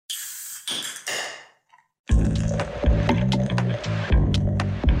Learning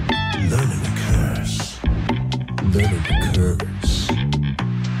to curse. Learning to curse.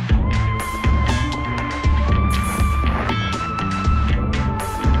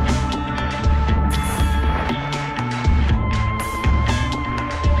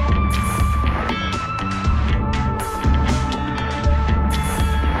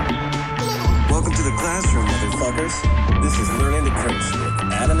 Welcome to the classroom, motherfuckers. This is Learning to Curse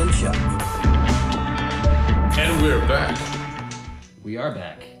with Adam and Chuck. And we're back. We are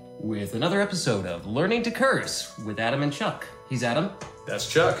back with another episode of Learning to Curse with Adam and Chuck. He's Adam. That's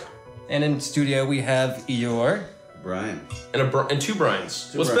Chuck. And in studio we have Eeyore. Brian. And two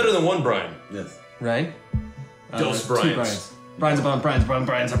Brians. What's better than one Brian? Yes. Right? Ghost Two Brians. Brians. Brian's upon Brian's upon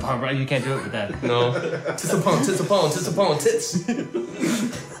Brian's upon Brian. You can't do it with that. No. Tits upon tits upon tits upon tits.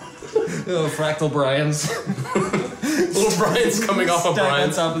 Oh, fractal Brian's. Little Brian's coming off of Stacked on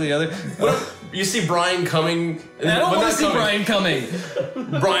Brian's. top of the other. You see Brian coming. I don't but want not to see coming. Brian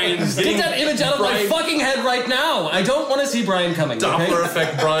coming. Brian's Get getting that image out of my Brian- fucking head right now. I don't want to see Brian coming. Doppler Okay?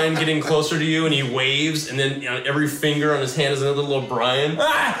 effect Brian getting closer to you and he waves and then every finger on his hand is another little Brian.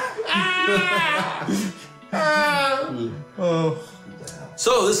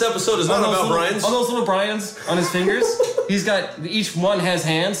 So this episode is not about Brian's. On those little Brians on his fingers, he's got, each one has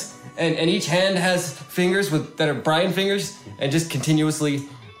hands, and each hand has fingers that are Brian fingers, and just continuously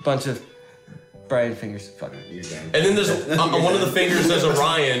a bunch of Brian fingers. Fuck. And then there's on one of the fingers there's a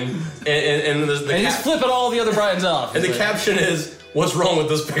Ryan and there's the And he's flipping all the other Brians off. and the caption is "What's wrong with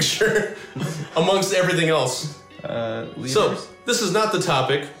this picture?" amongst everything else. So this is not the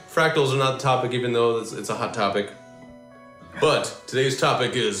topic. Fractals are not the topic, even though it's a hot topic. But today's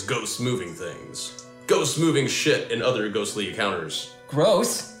topic is ghosts moving things, ghosts moving shit, and other ghostly encounters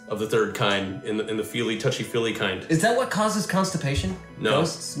Gross. of the third kind, in the feely, touchy-feely kind. Is that what causes constipation? No.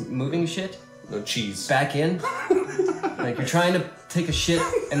 Ghosts moving shit No cheese. back in? Like you're trying to take a shit,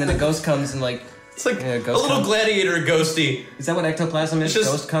 and then a ghost comes and like, It's like Yeah, a ghost little cum. gladiator ghosty. is that what ectoplasm is? It's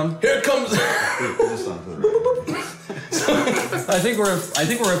just Ghost cum? Here it comes. I think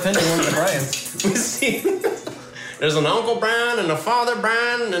we're offending one of the Brians. We see. There's an Uncle Brian and a Father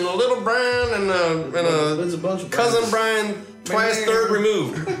Brian and a little Brian and There's a bunch a of cousin Brian, twice third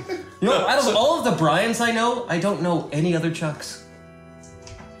removed. You know, out of all of the Bryans I know, I don't know any other Chucks.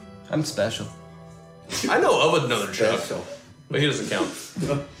 I'm special. I know of another Chuck, Special. but he doesn't count.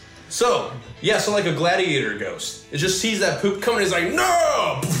 So like a gladiator ghost. It just sees that poop coming. He's like,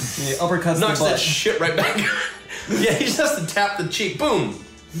 no! He uppercuts Knocks the that butt. shit right back. Yeah, he just has to tap the cheek. Boom.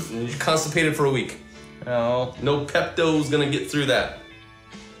 And you're constipated for a week. Oh. No Pepto's gonna get through that.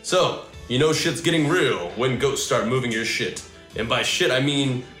 So, you know shit's getting real when ghosts start moving your shit. And by shit, I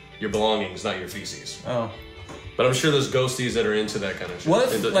mean your belongings, not your feces. Oh. But I'm sure there's ghosties that are into that kind of shit. What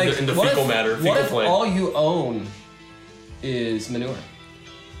if, into, like, into what fecal if, matter, what fecal if flame. all you own is manure?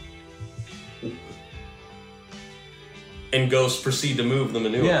 And ghosts proceed to move the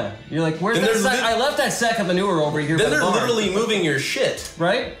manure. Yeah. You're like, where's Then that they're sack? lit- I left that sack of manure over here Then by the they're barn. literally moving your shit.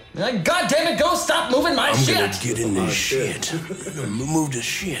 Right? You're like, God damn it, ghost, stop moving my I'm shit! gonna get in this shit. I'm gonna move this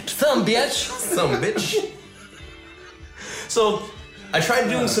shit. Some bitch. Some bitch. So, I tried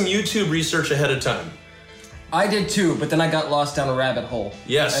doing some YouTube research ahead of time. I did too, but then I got lost down a rabbit hole.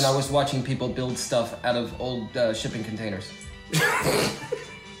 Yes. And I was watching people build stuff out of old shipping containers.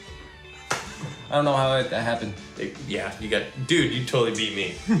 I don't know how that happened. Yeah, dude, you totally beat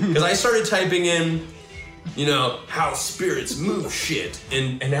me. Because I started typing in, how spirits move shit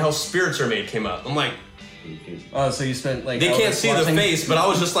and how spirits are made came up. I'm like, Oh, so you spent like they can't hours see the watching- face, but I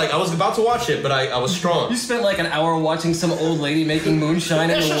was just like, I was about to watch it, but I was strong. You spent like an hour watching some old lady making moonshine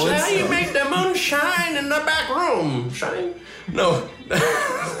in This the is woods. how you make the moon shine in the back room. Shine? No.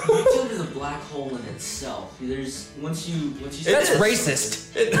 YouTube is a black hole in itself. There's once you That's is.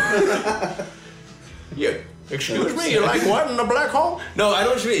 racist. Yeah. Excuse me, you like what in the black hole? No, I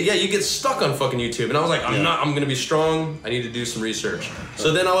know what you mean. Yeah, you get stuck on fucking YouTube. And I was like, I'm gonna be strong. I need to do some research.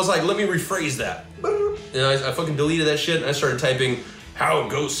 So then I was like, let me rephrase that. I fucking deleted that shit and I started typing how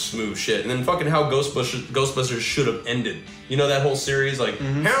ghosts move shit. And then fucking how Ghostbusters should have ended. You know that whole series? Like,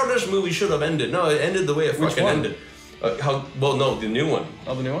 how this movie should have ended. No, it ended the way it Which fucking one? ended. The new one.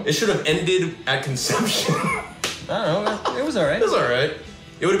 Oh, the new one? It should have ended at conception. I don't know. It was alright. It was alright.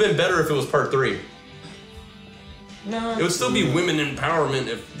 It would have been better if it was part 3. No. It would still be women empowerment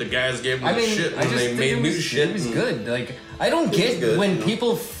if the guys gave them I the mean, shit I when just they think made it new was, shit. It was and- good. Like, I don't get good, when you know?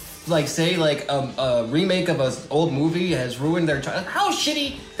 people like say like a remake of an old movie has ruined their child. How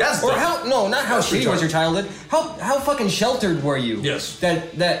shitty? That's or dumb. how no, not how That's shitty was retarded. your childhood. How fucking sheltered were you? Yes.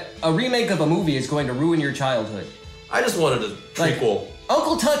 That a remake of a movie is going to ruin your childhood. I just wanted a Like, prequel.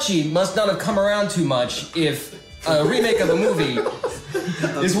 Uncle Touchy must not have come around too much if a remake of a movie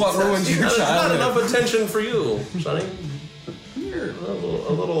is what ruins your There's not childhood. enough attention for you, Sonny. Here, a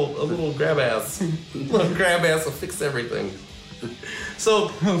little grab ass. A little grab ass will fix everything.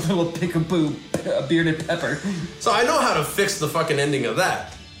 So, A little pick-a-boo, a bearded pepper. so I know how to fix the fucking ending of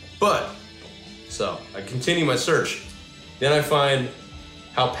that. But, so, I continue my search. Then I find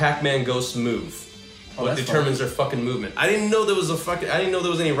how Pac-Man ghosts move. Oh, What that's determines their fucking movement. I didn't know there was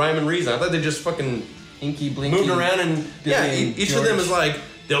any rhyme and reason. I thought they just fucking Inky Blinky. moved around and yeah, Billy each of them George. is like,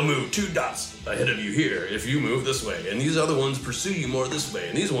 they'll move 2 dots ahead of you here if you move this way. And these other ones pursue you more this way.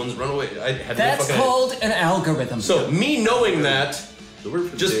 And these ones run away. I had no That's fucking called an algorithm. So me knowing that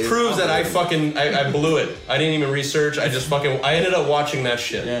just proves that I blew it. I didn't even research. I ended up watching that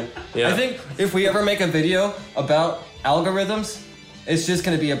shit. Yeah. I think if we ever make a video about algorithms, it's just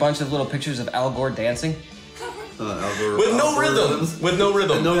going to be a bunch of little pictures of Al Gore dancing. with no rhythm. With no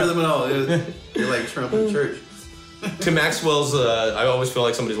rhythm. No rhythm at all. You're like Trump in church. To Maxwell's, I always feel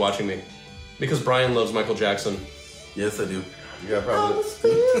like somebody's watching me. Because Brian loves Michael Jackson. Yes, I do. You got a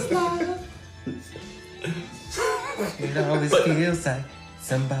problem. It always feels like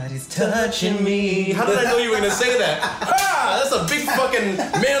somebody's touching me. How did I know you were going to say that? Ah, that's a big fucking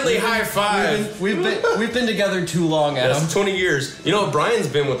manly high five. We've been together too long, Adam. That's 20 years. You know what? Brian's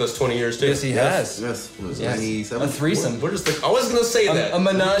been with us 20 years too. Yes, he has. Yes. Was Yes. 97? A threesome. We're just I was going to say that. A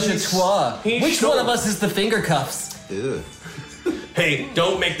menage a trois. He's Which showing- one of us is the finger cuffs? Ew. Hey,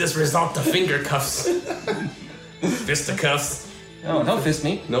 don't make this result to finger cuffs. Fisticuffs. Oh, don't fist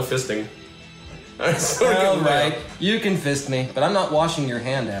me. No fisting. All right, so, All right, you can fist me, but I'm not washing your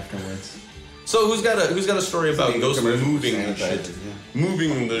hand afterwards. So who's got a story about Like a ghosts commercial moving the sanitizer, shit? yeah.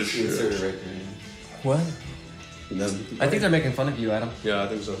 Moving the Insert it shit. right there. What? No. I think they're making fun of you, Adam. Yeah, I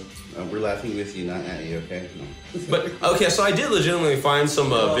think so. We're laughing with you, not at you, okay? No. But okay, so I did legitimately find some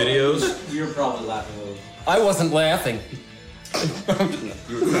videos. You're probably laughing a little. I wasn't laughing.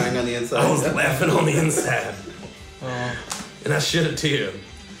 You were crying on the inside. I was laughing on the inside, and I shit it to you.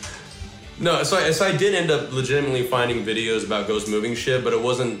 No, so I did end up legitimately finding videos about ghosts moving shit, but it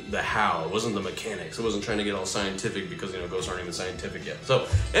wasn't the how, it wasn't the mechanics, it wasn't trying to get all scientific because ghosts aren't even scientific yet. So,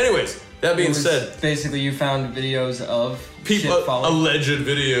 anyways, that being said, Basically, you found videos of people shit falling. alleged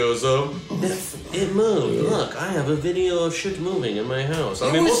videos of it moved. Look, I have a video of shit moving in my house.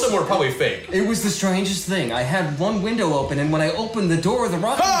 I mean, most of them were probably fake. It was the strangest thing. I had one window open, and when I opened the door, the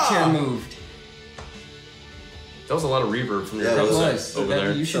rocking chair moved. That was a lot of reverb from your Yeah, it house Was. over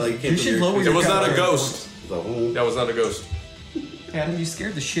there. You should, like you should your- lower It your was not a cover. ghost. The whole... That was not a ghost. Adam, you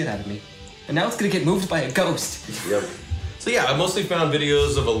scared the shit out of me. And now it's gonna get moved by a ghost. Yep. So yeah, I mostly found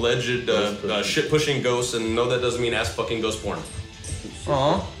videos of alleged shit-pushing ghosts, and no, that doesn't mean ass-fucking ghost porn.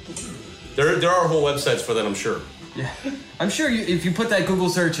 Aw. There are whole websites for that, I'm sure. Yeah. I'm sure if you put that Google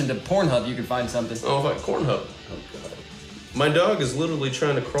search into Pornhub, you can find something. Oh, like Cornhub. My dog is literally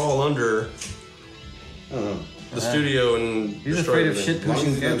trying to crawl under the studio and He's destroy afraid of everything.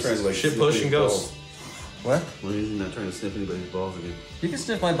 shit-pushing ghosts. Shit-pushing ghosts. What? Why is he not trying to sniff anybody's balls again? You can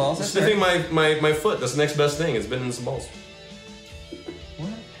sniff my balls. That's Sniffing fair. my foot. That's the next best thing. It's been in some balls. What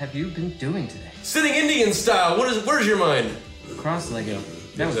have you been doing today? Sitting Indian style. Where's your mind? Cross-legged.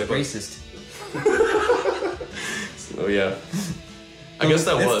 That was Exactly. racist. Oh yeah. I guess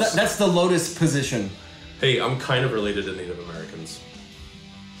that was. That's the lotus position. Hey, I'm kind of related to Native Americans,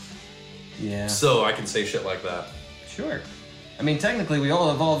 Yeah. so I can say shit like that. Sure. I mean, technically, we all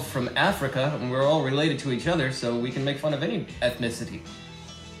evolved from Africa, and we're all related to each other, so we can make fun of any ethnicity.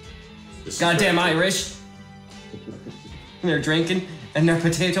 This is Goddamn very- Irish. They're drinking, and they're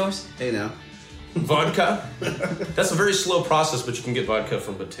potatoes. Hey now. Vodka? That's a very slow process, but you can get vodka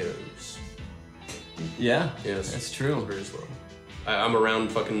from potatoes. Yeah. Yes. That's true. Very slow. I'm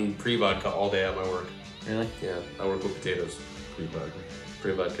around fucking pre-vodka all day at my work. Really? Yeah, I work with potatoes.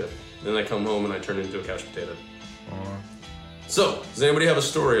 Pre-vodka. Then I come home and I turn it into a couch potato. So, does anybody have a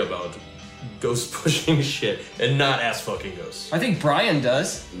story about ghost pushing shit and not ass fucking ghosts? I think Brian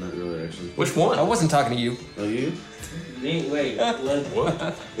does. Not really, actually. Which one? I wasn't talking to you. Oh, you? Wait,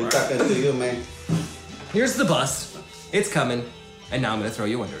 What? We're talking to you, man. Here's the bus. It's coming, and now I'm gonna throw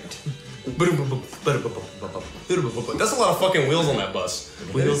you under it. That's a lot of fucking wheels on that bus.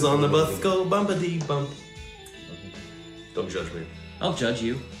 Wheels on the bus go bumpity bump. Don't judge me. I'll judge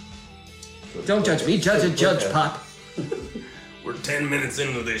you. Don't judge me. Judge a judge, Pop. We're 10 minutes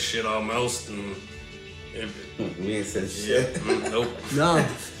into this shit almost, and We ain't said shit. nope. No.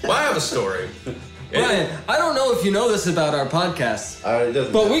 Well, I have a story. Brian, I don't know if you know this about our podcast, It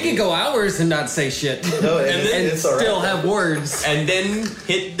doesn't but matter. we could go hours and not say shit. No, and then- and it's all right. still have words. And then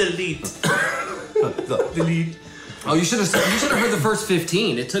hit delete. Delete. Oh, you should have heard the first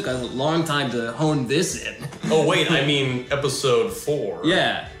 15. It took a long time to hone this in. Oh wait, I mean episode 4.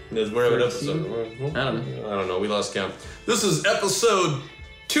 Yeah. We're at episode. I don't know. We lost count. This is episode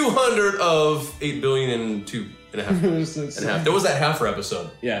 200 of 8 billion and 2.5. There was that heifer episode.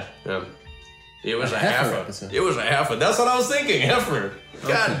 Yeah. Yeah. It was a heifer heifer. episode. It was a heifer. That's what I was thinking. Heifer.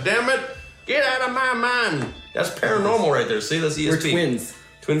 God damn it. Get out of my mind. That's paranormal right there. See, that's ESP. We're twins.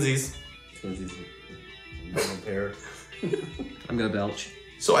 Twinsies. Pair. I'm gonna belch.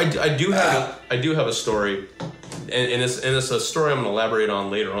 So I do have a story, and it's a story I'm gonna elaborate on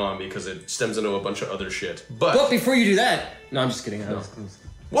later on because it stems into a bunch of other shit. But before you do that, no, I'm just kidding.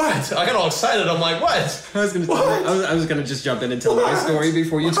 What? I got all excited. I'm like, what? I was gonna just jump in and tell my story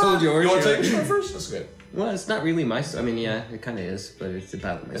before you told yours. You want to take your story first? That's good. Well, it's not really my story. I mean, yeah, it kind of is, but it's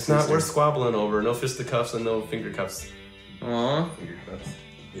about my It's sister. not worth squabbling over. No fisticuffs and no finger cuffs. Aw.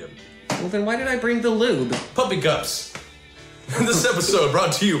 Yep. Well, then why did I bring the lube? Puppy cups. This episode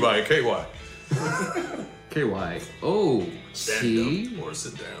brought to you by KY. KY. Oh, Stand see? up or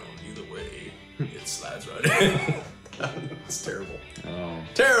sit down. Either way, it slides right in. It's terrible. Oh.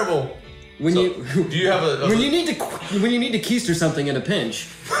 Terrible. When So, you do you have a when you need to keister something in a pinch,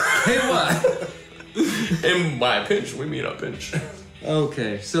 KY. in my pinch? We mean a pinch.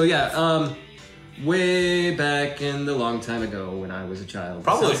 Okay, so yeah, way back in the long time ago when I was a child.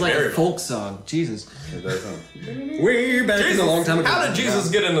 Probably sounds like a married. folk song. Jesus. It does sound- Way back in the long time ago. How did Jesus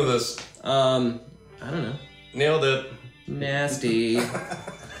get into this? I don't know. Nailed it. Nasty.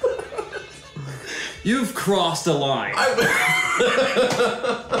 You've crossed a line.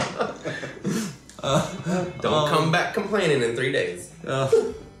 Don't come back complaining in 3 days.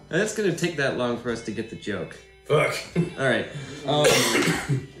 It's gonna take that long for us to get the joke. Fuck. All right.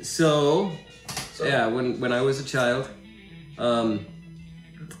 So yeah, when I was a child,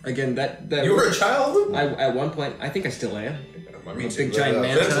 again that You were a child? I at one point I think I still am. I A mean, big Let giant it out.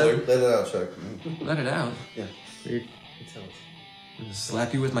 man Eventually. child. Let it out, Chuck. Let it out. Yeah.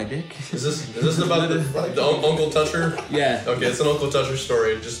 Slap you with my dick. Is this about the Uncle Toucher? Yeah. Okay, it's an Uncle Toucher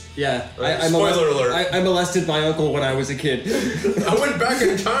story. Just Yeah. Spoiler alert. I molested my uncle when I was a kid. I went back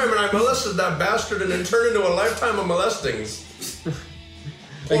in time and I molested that bastard and then turned into a lifetime of molestings.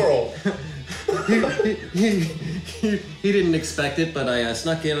 Plural. He didn't expect it, but I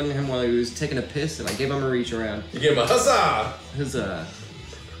snuck in on him while he was taking a piss, and I gave him a reach around. You gave him a huzzah! His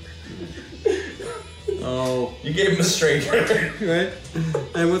oh, You gave him a stranger. right?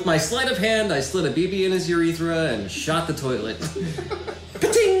 And with my sleight of hand, I slid a BB in his urethra and shot the toilet.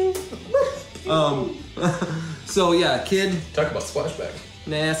 Ka-ting! So yeah, kid, Talk about splashback.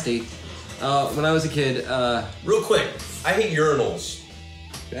 nasty. When I was a kid, Real quick, I hate urinals.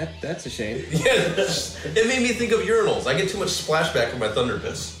 that's a shame. Yeah, it made me think of urinals. I get too much splashback from my thunder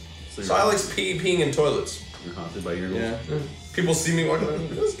piss. So I like peeing in toilets. You're haunted by urinals. Yeah. People see me walking around,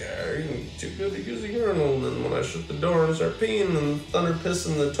 this guy, he's too good to use a urinal. And then when I shut the door and start peeing and thunder piss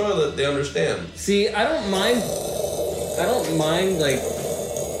in the toilet, they understand. See, I don't mind like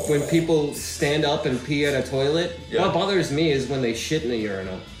when people stand up and pee at a toilet. Yeah. What bothers me is when they shit in the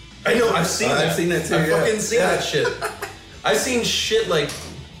urinal. I know, I've seen that. I've seen that too, I've yeah. fucking seen that shit. I've seen shit like,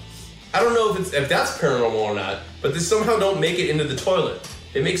 I don't know if that's paranormal or not, but they somehow don't make it into the toilet.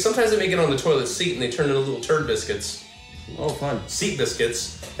 Sometimes they make it on the toilet seat and they turn into little turd biscuits. Oh, fun. Seat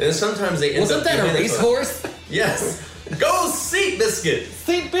biscuits. And then sometimes they end Wasn't up that a in the toilet. racehorse? Yes. Go seat biscuit.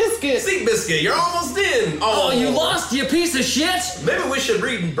 Seat biscuit. Seat biscuit, you're almost in. Oh, you lost, you piece of shit! Maybe we should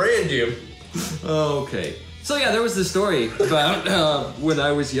rebrand you. Okay. So yeah, there was this story about when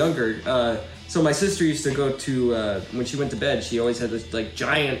I was younger. So my sister used to go to when she went to bed. She always had this like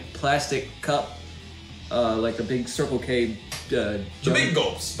giant plastic cup, like a big Circle K. The big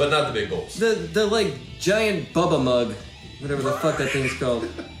gulps, but not the big gulps. The like giant Bubba mug, whatever the fuck that thing's called.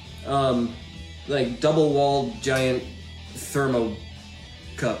 Like double walled giant thermo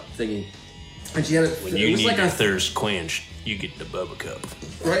cup thingy. And she had it. When it you was need like your a thirst quenched, you get the Bubba cup.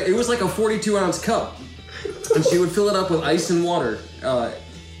 right. It was like a 42-ounce cup, and she would fill it up with ice and water.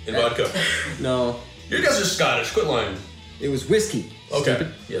 In vodka. No, You guys are Scottish, quit lying. it was whiskey. Okay.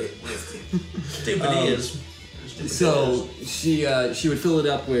 Yeah. Stupid he is. So she would fill it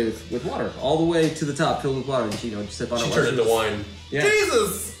up with water all the way to the top, filled with water, and she just sip on it. She while turned she into was- wine. Yeah.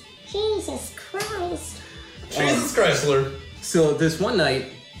 Jesus Christ. Jesus Chrysler. So this one night,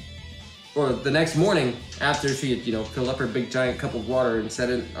 or the next morning, after she had, filled up her big giant cup of water and set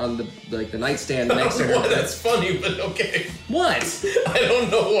it on the nightstand next to Well, her. that's funny, but okay. What? I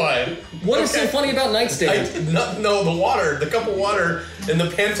don't know why. What is so funny about I nightstand? did not know the water, the cup of water, and the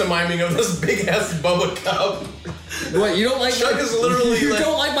pantomiming of this big ass Bubba cup. What, you don't like Chuck is literally you like-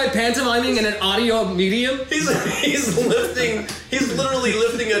 don't like my pantomiming in an audio medium? He's literally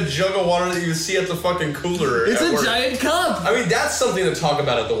lifting a jug of water that you see at the fucking cooler. It's at a work. giant cup. I mean, that's something to talk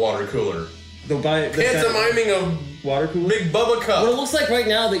about at the water cooler. The Pantomiming of water cooler. Big Bubba Cup. What it looks like right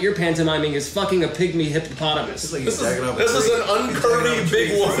now that you're pantomiming is fucking a pygmy hippopotamus. It's like This you're jacking off a is tree. an uncurvy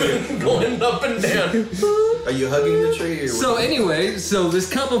big woman going up and down. Are you hugging the tree? Or So anyway, so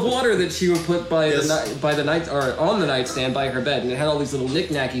this cup of water that she would put by Yes. the night or on the nightstand by her bed, and it had all these little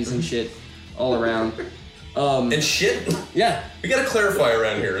knickknackies and shit all around. And shit. Yeah, We gotta clarify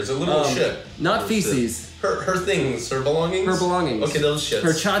around here. Is it literal shit? not feces. Her things, her belongings? Her belongings. Okay, those shits.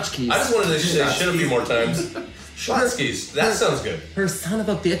 Her tchotchkes. I just wanted to say shit a few more times. Schlotzkis. That sounds good. Her son of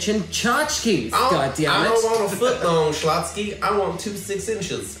a bitch and tchotchkes. God damn I it! don't want a foot long, Schlotzky. I want 2 6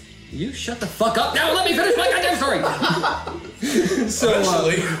 inches. You shut the fuck up now. Let me finish my goddamn story. So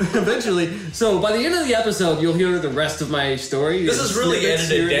eventually, so by the end of the episode, you'll hear the rest of my story. This is really Snippets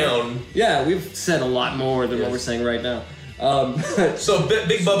edited here and there. down. Yeah, we've said a lot more than what we're saying right now. So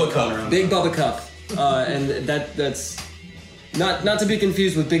Big Bubba Cup. Big Bubba Cup, and that's not to be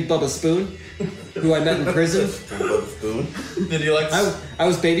confused with Big Bubba Spoon, who I met in prison. Spoon. Did you like? I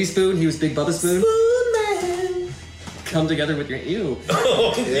was Baby Spoon. He was Big Bubba Spoon. Come together with your ew.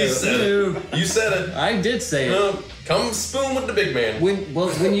 Oh, you said Ew. it. You said it. I did say it. Come spoon with the big man.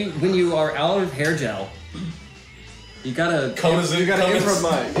 When you are out of hair gel, you gotta You gotta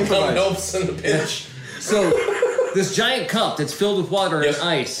improvise. Come helps in the pinch. So this giant cup that's filled with water Yes. and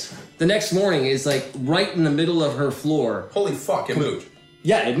ice. The next morning is like right in the middle of her floor. Holy fuck, it moved.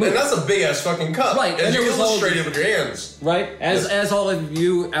 Yeah, it moved. And that's a big ass fucking cup. Right, And and you it was all- illustrated with your hands. Right, as all of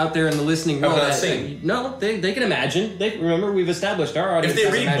you out there in the listening Have world, not seen. no, they can imagine. They remember we've established our audience If they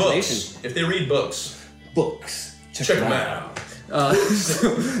has read imagination. books, Books, check them out. out.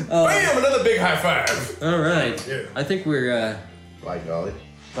 Bam! Another big high five. All right, Yeah. I think we're By golly.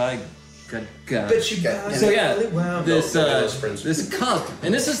 by good God. Bet you guys. So yeah, this No, those friends. this cup,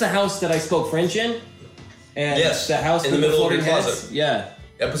 and this is the house that I spoke French in, and Yes, the house in with the middle of floating your heads. closet. Yeah,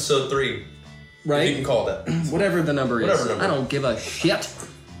 Episode 3. right. You can call that. Whatever the number is, Whatever number. I don't give a shit.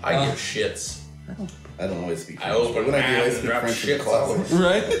 I give shits. I don't always speak I French. open When I do, I mouth and speak drop French in the shits all closet. over.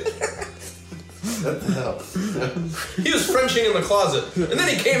 Right? What the hell? He was Frenching in the closet, and then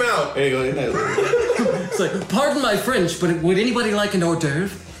he came out. There you go. Isn't that It's like, pardon my French, but would anybody like an hors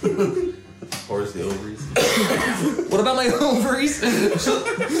d'oeuvre? horse the ovaries? What about my ovaries?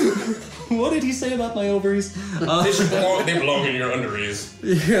 What did he say about my ovaries? They belong in your underears.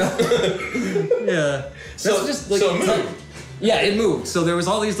 Yeah. Yeah. That's So, just like. so it moved. Yeah, it moved. So there was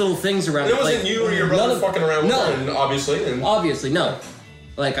all these little things around It it. wasn't like, you or your none brother of- fucking around with No. her, and obviously. And Obviously, no.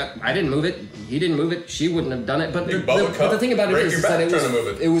 Like, I didn't move it. He didn't move it. She wouldn't have done it. But, Big but Bubba Cup, the thing about it break is, your that back it was, trying to move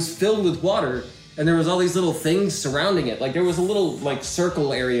it. it was filled with water, and there was all these little things surrounding it. Like, there was a little, like,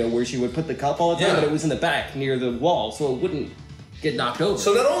 circle area where she would put the cup all the time, Yeah. but it was in the back near the wall, so it wouldn't get knocked over.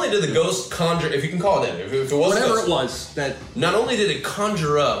 so not only did the ghost conjure, if you can call it that, if it was a Whatever ghost, it was, that not only did it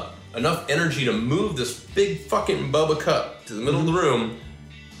conjure up enough energy to move this big fucking Bubba Cup to the middle of the room,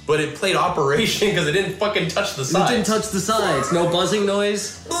 but it played operation because it didn't fucking touch the it sides. didn't touch the sides. No buzzing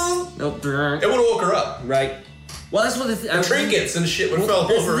noise. No. It would have woke her up. Right. Well, that's what the Trinkets and shit would fell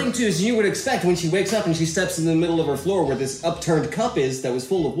That's the over. thing too, is you would expect when she wakes up and she steps in the middle of her floor where this upturned cup is that was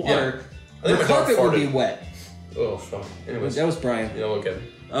full of water, I think the my dog carpet would be farted. wet. Oh fuck. Anyways, That was Brian. yeah, okay.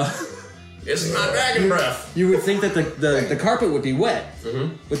 It's not dragon breath. You would think that the carpet would be wet,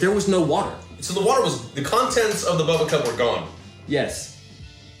 but there was no water. So the water was the contents of the Bubba Cup were gone. Yes.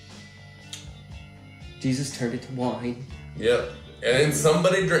 Jesus turned it to wine. Yep. And then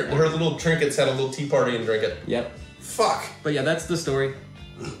somebody drank her little trinkets had a little tea party and drank it. Yep. Fuck. But yeah, that's the story.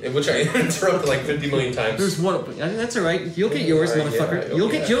 In which I interrupted like 50 million times. There's one. That's all right. You'll get yours, Alright, motherfucker. yeah, You'll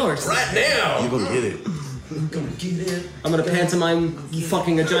okay. get yours. Right now. You gonna get it. I'm gonna pantomime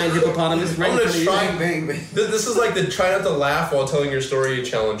fucking a giant hippopotamus right I'm in gonna front of you. try. Bang, bang. This is like the try not to laugh while telling your story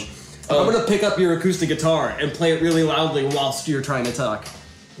challenge. I'm gonna pick up your acoustic guitar and play it really loudly whilst you're trying to talk.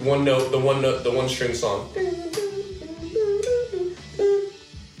 the one string song.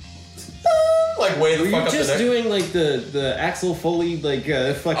 Like way the Were fuck you up the just neck. doing like the Axel Foley like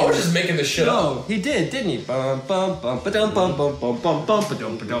fucking? I was just making this shit up. No, he did, didn't he? Bum bum bum ba-dum bum bum bum bum bum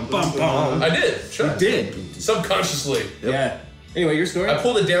ba-dum ba-dum bum bum. I did. Sure. You did. Subconsciously. Yeah. Anyway, your story, I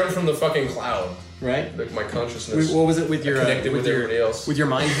pulled it down from the fucking cloud. right? Like my consciousness. What was it with your connected with your, everybody else. with your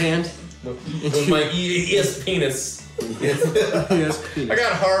mind hand? With my ES penis. Yes. I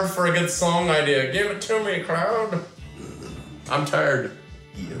got hard for a good song idea. Give it to me, crowd. I'm tired.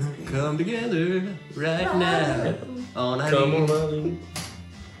 Come together right now. On Come on, Molly.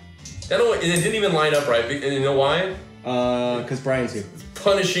 And it didn't even line up right. And you know why? Because Brian's here.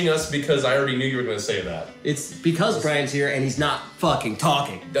 Punishing us because I already knew you were going to say that. It's because Brian's here and he's not fucking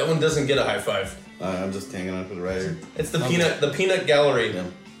talking. That one doesn't get a high five. I'm just hanging on for the ride. It's the peanut gallery.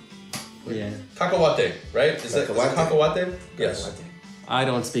 Yeah. Cacahuate, right? Is that cacahuate? Yes. I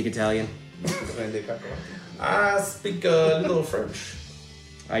don't speak Italian. I speak a little French.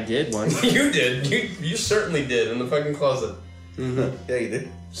 I did once. You did. You certainly did in the fucking closet. Yeah, you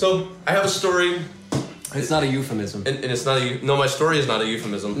did. So I have a story, It's not a euphemism. and it's not a. No, my story is not a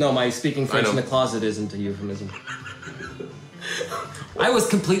euphemism. No, my speaking French in know. the closet isn't a euphemism. I was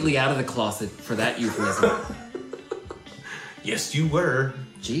completely out of the closet for that euphemism. Yes, you were.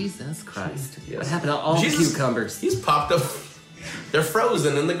 Jesus Christ. Yes. What happened to all the Jesus. cucumbers? He's popped up. They're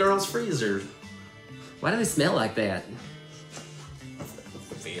frozen in the girl's freezer. Why do they smell like that?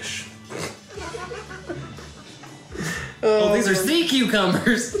 Fish. Oh, these are sea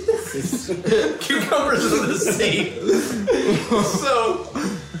cucumbers. Cucumbers in the sea. So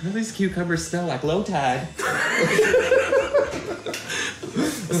These cucumbers smell like low tide.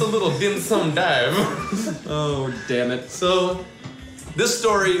 it's a little dim sum dive. Oh, damn it. So this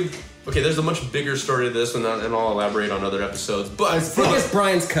story. Okay, there's a much bigger story to this, and I'll elaborate on other episodes. But Big as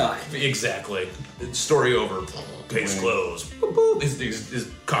Brian's cock. exactly, story over. Case closed. Boop, boop. His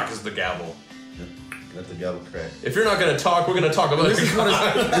cock is the gavel. Let the gavel crack. If you're not gonna talk, we're gonna talk about This is what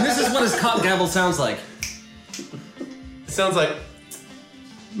and this is what his cock gavel sounds like. It sounds like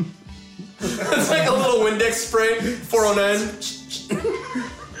it's like a little Windex spray. 409.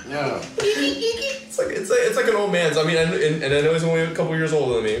 Yeah. It's like an old man's. I mean, and I know he's only a couple years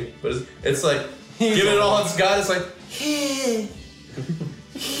older than me, but it's like giving it all it's got. It's like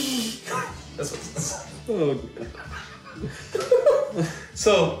that's what it says. Oh.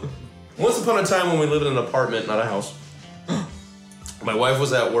 So, once upon a time when we lived in an apartment, not a house, my wife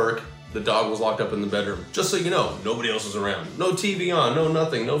was at work. The dog was locked up in the bedroom. Just so you know, nobody else was around. No TV on, no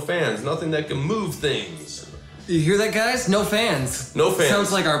nothing, no fans, nothing that can move things. You hear that, guys? No fans. No fans.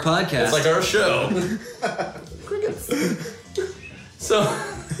 Sounds like our podcast. It's like our show. Crickets.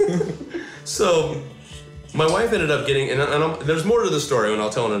 So, my wife ended up getting, there's more to the story, and I'll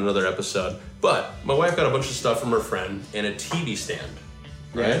tell in another episode. But my wife got a bunch of stuff from her friend and a TV stand,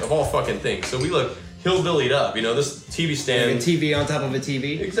 right? Yeah. Of all fucking things. So we look hillbillied up, you know, this TV stand. Like a TV on top of a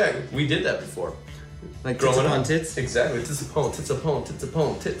TV. Exactly. We did that before. Like tits Growing upon up. tits. Exactly. Tits upon tits upon tits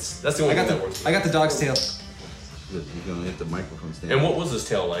upon tits. That's the only thing that works. I got the dog's tail. Look, you're gonna hit the microphone stand. And what was his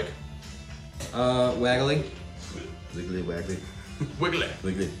tail like? Waggly. Wiggly waggly. Wiggly.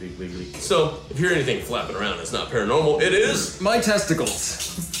 Wiggly, big wiggly. So, if you hear anything flapping around, it's not paranormal. It is My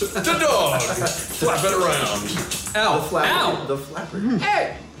testicles. the dog flapping around. Ow. Ow. The flapper.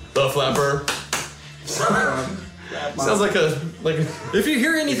 The flapper. Sounds like a If you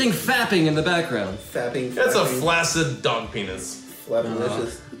hear anything fapping in the background, Fapping. that's a flaccid dog penis. flapping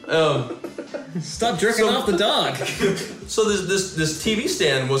delicious. stop jerking off the dog. So this TV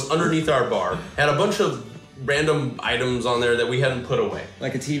stand was underneath our bar. Had a bunch of random items on there that we hadn't put away.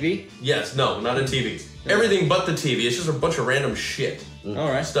 Like a TV? Yes, no, not a TV. Everything but the TV. It's just a bunch of random shit. All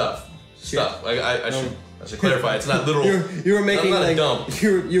right. Stuff. Like I should clarify. It's not literal. You were making I'm not a like dump.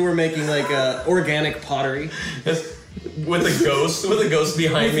 you were making like organic pottery It's with a ghost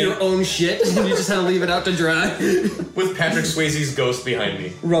behind with me. your own shit, and you just had to leave it out to dry, With Patrick Swayze's ghost behind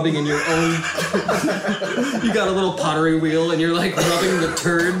me. rubbing in your own. You got a little pottery wheel, and you're like rubbing the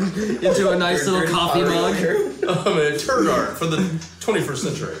turd into a nice little coffee mug. I'm a turd art for the 21st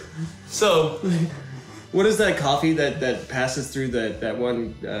century. So What is that coffee that passes through that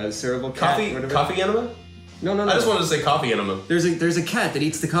one cerebral cat? whatever? coffee enema? No. I just wanted to say coffee enema. There's a cat that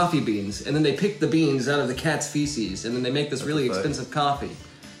eats the coffee beans, and then they pick the beans out of the cat's feces, and then they make this really expensive coffee.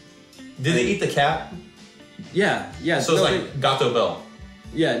 Did they eat the cat? Yeah. So it's like Gato Bell.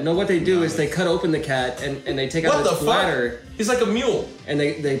 what they do is they cut open the cat and they take out What the its bladder fuck? He's like a mule. and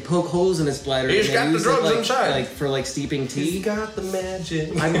they poke holes in its bladder. He's and they got the use drugs it inside. like for like steeping tea. got the magic.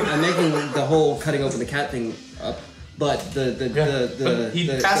 I'm making the whole cutting open the cat thing up, but But he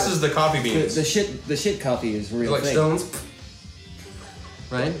passes the coffee beans. the shit coffee is a real like thing, stones.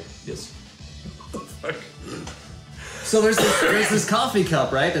 right? Yes. So there's this coffee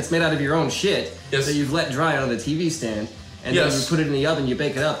cup, right? That's made out of your own shit Yes. that you've let dry on the TV stand, and then you Yes. put it in the oven, you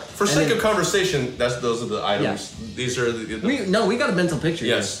bake it up. For and sake then- of conversation, we the items. These are the we got a mental picture.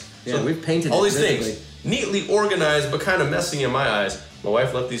 yes. here. Yeah, we've painted all it these visibly. things, neatly organized, but kind of messy in my eyes. My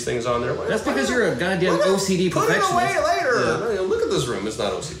wife left these things on there. That's because you're a goddamn OCD Put it perfectionist. away later. Look at this room. It's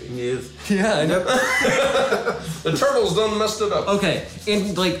not OCD. Yes. Yeah, I know. The turtles done messed it up. Okay,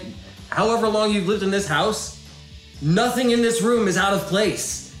 in like however long you've lived in this house, nothing in this room is out of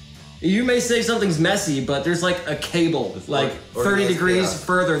place. You may say something's messy, but there's like a cable, like 30 degrees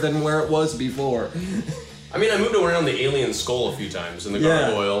further than where it was before. I mean, I moved around the alien skull a few times, and the Yeah.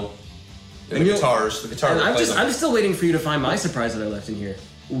 gargoyle, and the guitars. The guitar. And I'm still waiting for you to find my surprise that I left in here.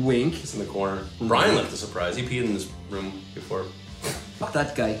 Wink. It's in the corner. Brian left a surprise. He peed in this room before. Fuck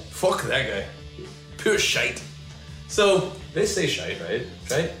that guy. Fuck that guy. Pure shite. So, they say shite, right?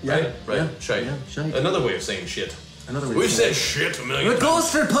 Shite? Yeah, Right? Right. yeah, Shite. yeah, shite. Another way of saying shit. Another way. We've said shit a million It times. goes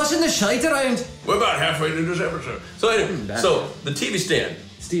for pushing the shite around. We're about halfway through this episode. So anyway, so the TV stand.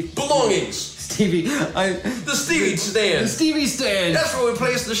 Steve. Belongings. Stevie. The Stevie stand. The Stevie stand. That's where we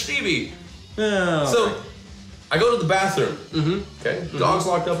place the Stevie. Oh. So, I go to the bathroom. Okay, dog's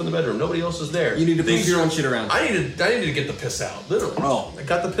locked up in the bedroom. Nobody else is there. You need to Things push your are- own shit around. I needed to get the piss out. Literally. Oh, I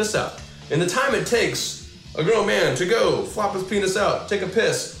got the piss out. And the time it takes a grown man to go flop his penis out, take a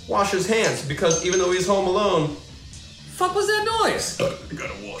piss, wash his hands, because even though he's home alone, fuck was that noise? I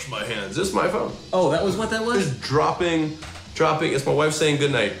gotta wash my hands. This is my phone. Oh, that was what that was? Just dropping. It's my wife saying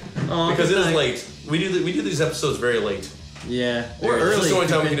goodnight. Oh, because good it is night. late. We do these episodes very late. Yeah. Or early. This is the only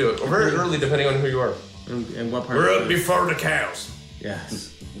time we can do it. Or very early, depending on who you are. And what part? We're up before the cows.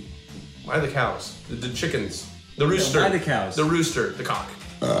 Yes. Why the cows? The chickens. The rooster. why the cows? The rooster. The cock.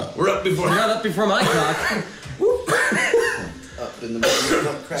 We're up before. You're not up before my cock. Up in the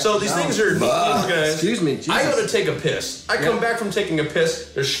middle. So these things are neat, guys. Excuse me. Jesus. I go to take a piss. I come back from taking a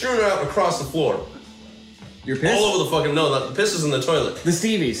piss. They're strewn out across the floor. You're pissed? All over the fucking... No, the piss is in the toilet. The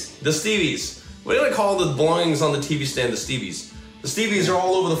Stevies. The Stevies. What do I call the belongings on the TV stand? The Stevies. The Stevies are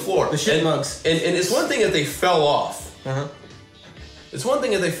all over the floor. The shit mugs. And it's one thing that they fell off. Uh-huh. It's one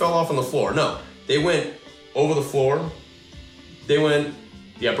thing that they fell off on the floor. No, they went over the floor. They went...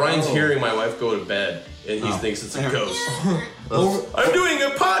 Yeah, Brian's hearing my wife go to bed, and he thinks it's a ghost. I'm doing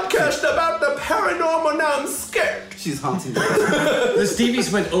a podcast about the paranormal, now I'm scared. She's haunting. The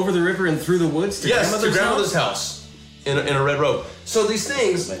Stevies went over the river and through the woods to Yes, to grandmother's grandmother's house in a red robe. So these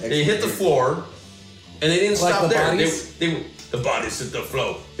things, they hit the floor, and they didn't Like stop the there. bodies? The bodies hit the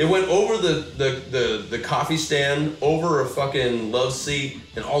floor. They went over the coffee stand, over a fucking love seat,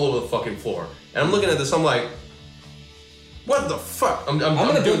 and all over the fucking floor. And I'm looking at this, I'm like, what the fuck? I'm I'm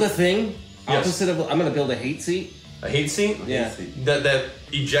gonna build doing a thing Yes. opposite of. I'm gonna build a hate seat. a hate seat. Yeah. That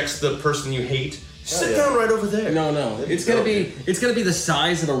ejects the person you hate. Sit yeah. down right over there. No. It's gonna be the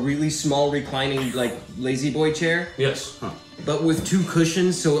size of a really small reclining like lazy boy chair, Yes. but with two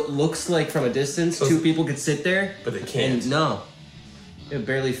cushions, so it looks like from a distance two people could sit there. But they can't. And no, it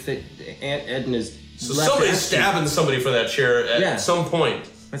barely fit Aunt Edna's. So left somebody's ass cheek. stabbing somebody for that chair at Yeah. some point.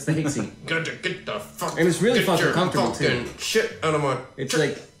 That's the hate seat. Got to get the fuck. And it's really get fucking your comfortable, too. fucking shit out of my. It's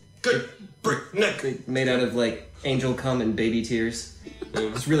like Good brick neck. made out of like angel cum and baby tears.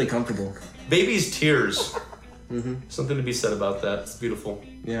 It's really comfortable. Baby's tears. Something to be said about that. It's beautiful.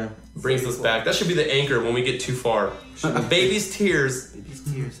 Yeah. Brings us back. That should be the anchor when we get too far. Baby's tears.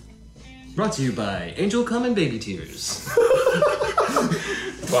 Brought to you by Angel Cum and Baby Tears.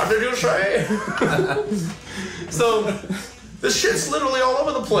 What did you say? So, the shit's literally all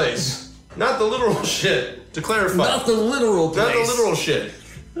over the place. Not the literal shit. To clarify. Not the literal place. Not the literal shit.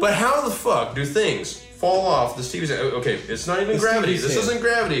 But how the fuck do things fall off the Stevie stand? Okay, it's not even gravity. Stevie This stand. isn't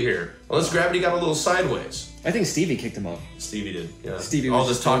gravity here. Unless gravity got a little sideways. I think Stevie kicked him off. Stevie did. Yeah. Stevie All was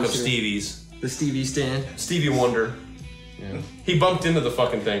this just talk of throwing shit. Stevies. The Stevie stand. Stevie Wonder. Yeah. He bumped into the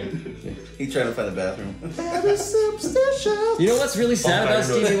fucking thing. He's trying to find the bathroom. You know what's really sad about Bumped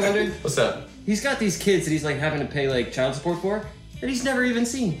into Stevie it. Wonder? What's that? He's got these kids that he's like having to pay like child support for that he's never even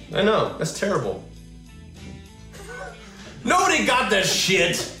seen. I know. That's terrible. Nobody got that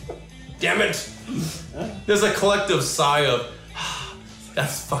shit. Damn it. There's a collective sigh of,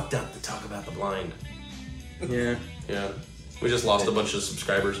 that's fucked up to talk about the blind. Yeah. Yeah. We just lost a bunch of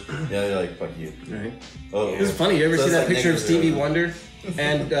subscribers. Yeah, you're like, fuck you. Right. Oh, It's funny. You ever So see it's that like picture of negative, Stevie huh? Wonder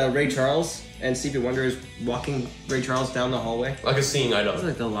and Ray Charles? And Stevie Wonder is walking Ray Charles down the hallway. Like a seeing eye It's dog.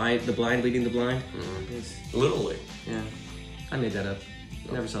 like the blind leading the blind. Mm-hmm. It's- Literally. yeah. I made that up.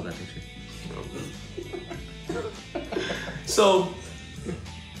 Never saw that picture. So,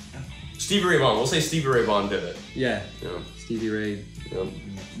 Stevie Ray Vaughan. We'll say Stevie Ray Vaughan did it. Yeah. Yeah. Stevie Ray, Yeah.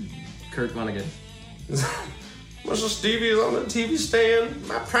 Kurt Vonnegut. Mr. Stevie's on the TV stand.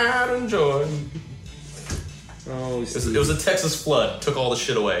 My pride and joy. Oh, It was a Texas flood. Took all the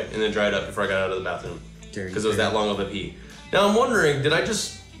shit away and then dried up before I got out of the bathroom. Because it was that long of a pee. Now I'm wondering, did I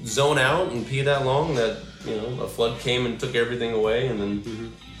just zone out and pee that long that, you know, a flood came and took everything away and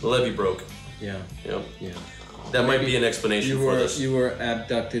then the levee broke? Yeah. You know? Yeah. That might be an explanation for this. You were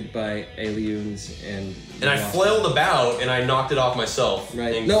abducted by aliens and And I flailed about and I knocked it off myself.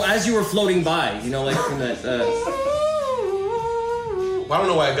 Right. And- No, as you were floating by, you know, like from that. I don't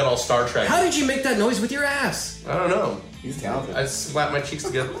know why I got all Star Trek. How did you make that noise with your ass? I don't know. He's talented. I slap my cheeks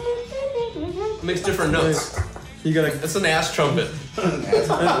together. It makes different notes. You gotta. It's an ass trumpet.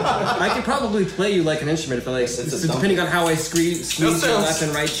 I could probably play you like an instrument if I like. a Depending on how I squeeze your sounds- left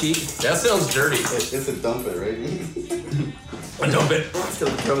and right cheek. That sounds dirty. It's a dump it, right? A trumpet. Still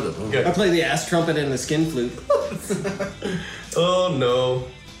cover the boom. I play the ass trumpet and the skin flute. Oh no.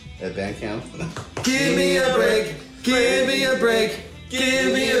 At band camp. Give me a break. Give me a break.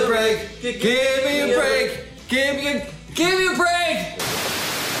 Give me a break. Give me a break. Give me a break.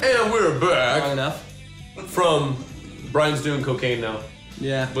 And we're Long back enough. from Brian's doing cocaine now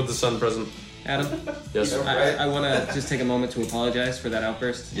Yeah. with the sun present. Adam, Yes. I want to just take a moment to apologize for that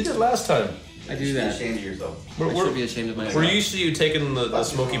outburst. You did last time. I do Be that. ashamed of yourself. I should be ashamed of myself. We're used to you taking the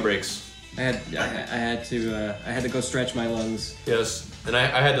smoky breaks. I had to go stretch my lungs. Yes. And I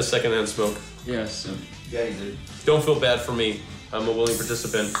had the secondhand smoke. Yes. Yeah, you did. Don't feel bad for me. I'm a willing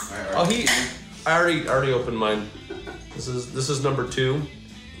participant. Oh, I already opened mine. This is number 2,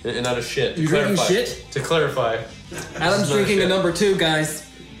 and not a shit. To You drinking clarify- shit? To clarify. Adam's not drinking shit. a number 2, guys.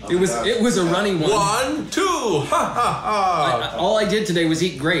 It was a running one. 1, 2, ha ha ha. All I did today was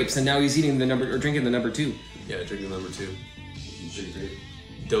eat grapes, and now he's eating drinking the number 2. Yeah, drinking number 2. Pretty great.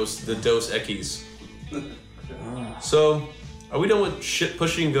 The Dos Equis. So, are we done with shit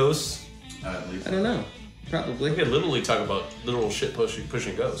pushing ghosts? I believe I don't know. Probably. We could literally talk about literal shit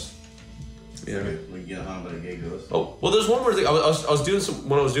pushing ghosts. Yeah. We get hung by a gay ghost. Oh, well, there's one more thing. I was doing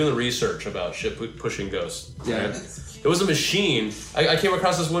when I was doing the research about shit pushing ghosts. Yeah. right? There was a machine. I came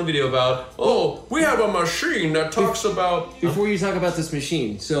across this one video about, we have a machine that talks about. Before you talk about this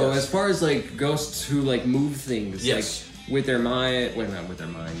machine, so Yes. as far as like ghosts who like move things, Yes. like with their mind, well, not with their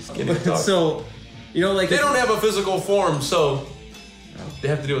minds. Can't even talk. So, you know, like They don't have a physical form, so they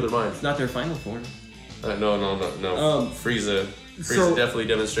have to do it with their mind. not their final form. No. Frieza so- definitely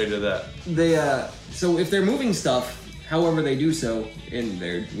demonstrated that. They so if they're moving stuff, however they do so in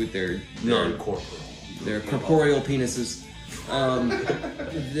with their Non-corporal. their corporeal penises,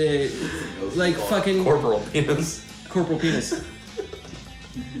 they like fucking Corporal penis. corporal penis.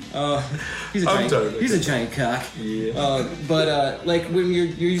 He's a I'm giant. tired. He's a giant cock. Yeah. But like when you're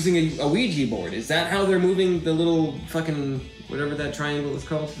using a Ouija board, is that how they're moving the little fucking whatever that triangle is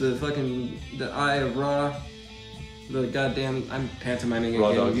called? The Eye of Ra. The goddamn. I'm pantomiming Raw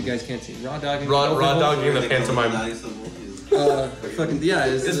again. dog. You guys can't see. Raw dogging. Raw Okay, dogging in the pantomime. Fucking yeah.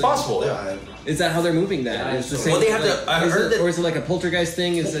 It's possible. Yeah. Is that how they're moving that? Is the same? Well, they have to- like, I is heard it, that- or is it like a poltergeist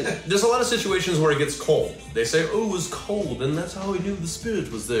thing? Is it? There's a lot of situations where it gets cold. They say, "Oh, it was cold," and that's how we knew the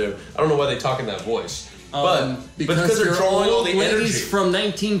spirit was there. I don't know why they talk in that voice, but because they're you're drawing all old the ladies energy. from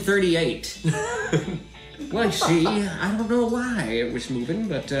 1938. Well, see, I don't know why it was moving,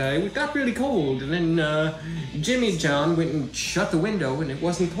 but it got really cold, and then Jimmy John went and shut the window, and it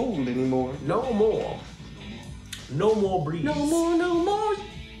wasn't cold anymore. No more breeze. No more.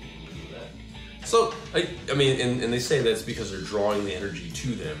 So, I mean, and they say that's because they're drawing the energy to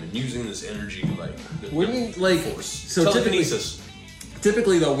them and using this energy like Wouldn't like force. so Telekinesis,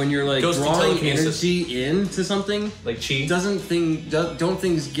 typically though when you're like Goes to drawing telekinesis. energy into something, like chi. don't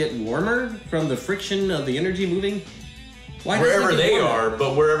things get warmer from the friction of the energy moving? Why does it Wherever get they warmer? are,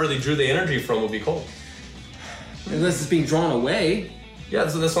 but wherever they drew the energy from will be cold. Unless it's being drawn away. Yeah,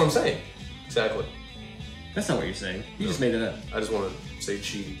 that's what I'm saying. Exactly. That's not what you're saying. You just made it up. I just want to say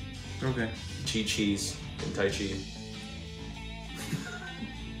chi. Okay. Chi Cheese and Tai Chi.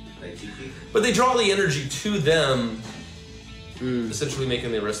 But they draw the energy to them, essentially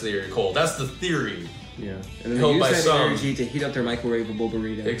making the rest of the area cold. That's the theory. Yeah. And then Held they use by that some. energy to heat up their microwavable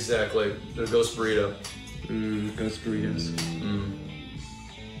burrito. Exactly. The ghost burrito. Ghost burritos.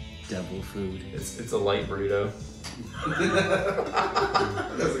 Devil food. It's a light burrito.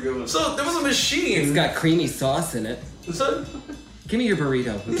 That's a good one. So there was a machine. It's got creamy sauce in it. So Give me your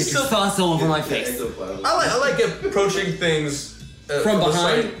burrito. And get your So- sauce all over my face. I like approaching things From the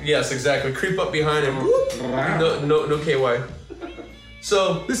behind? side. Yes, exactly. Creep up behind and whoop. No KY.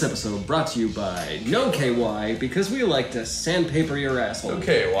 So This episode brought to you by No KY because we like to sandpaper your asshole.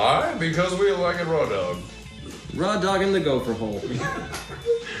 okay, why? Because we like it raw dog. Raw dog in the gopher hole.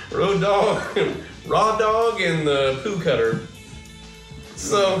 Raw dog in the poo cutter.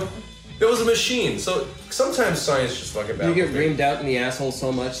 So there was a machine. So sometimes science just fucking You baffles get me. reamed out in the asshole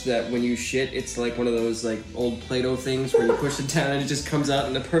so much that when you shit, it's like one of those like old Play-Doh things where you push it down and it just comes out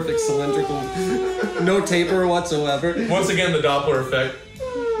in a perfect cylindrical, no taper whatsoever. Once again, the Doppler effect.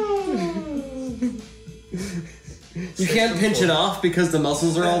 You can't pinch it off because the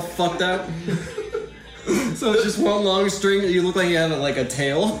muscles are all fucked out. So it's just one long string that you look like you have like a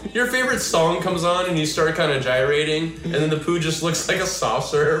tail. Your favorite song comes on and you start kind of gyrating, and then the poo just looks like a soft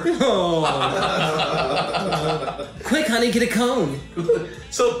serve. Oh. Quick, honey, get a cone.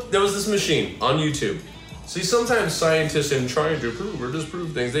 So there was this machine on YouTube. See, sometimes scientists, in trying to prove or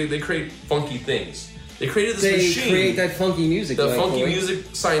disprove things, they create funky things. They created this They machine. create that funky music. The like, funky boy. music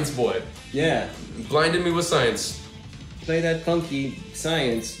science boy. Yeah. Blinded me with science. Play that funky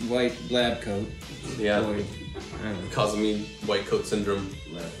science white lab coat. Yeah. Boy. I don't know. Causing me white coat syndrome.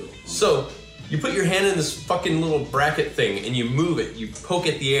 So, you put your hand in this fucking little bracket thing and you move it. You poke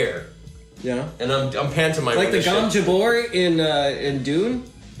at the air. Yeah. And I'm pantomiming Like the this shit. Gom Jabor in Dune,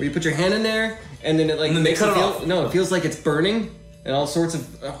 where you put your hand in there and then it like And then they makes cut it it feel, off. No, it feels like it's burning and all sorts of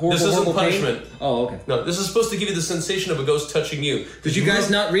horrible. This isn't horrible pain. punishment. Oh, okay. No, this is supposed to give you the sensation of a ghost touching you. Did you guys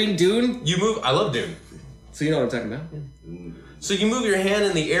not read Dune? You move. I love Dune. So you know what I'm talking about. So you move your hand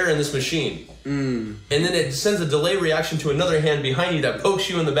in the air in this machine, and then it sends a delay reaction to another hand behind you that pokes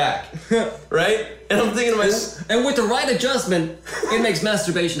you in the back, right? And I'm thinking to myself, And with the right adjustment, it makes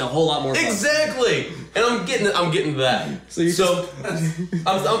masturbation a whole lot more fun. exactly. And I'm getting that. So you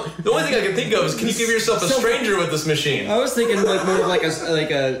the only thing I can think of is, can you give yourself a stranger with this machine? I was thinking like more of like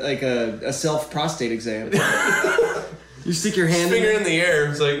a self prostate exam. You stick your hand Finger in in the air.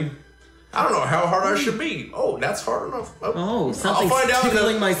 It's like, I don't know how hard I should be. Oh, that's hard enough. Oh, something's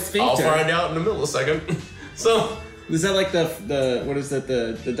tickling my sphincter. I'll find out in a millisecond. So, Is that like the what is that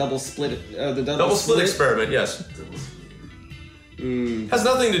the double split the double slit experiment, yes. Has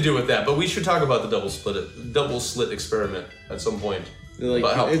nothing to do with that, but we should talk about the double slit experiment at some point. Like,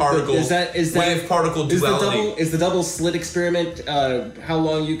 about how is particles, that wave particle duality. Is the double slit experiment how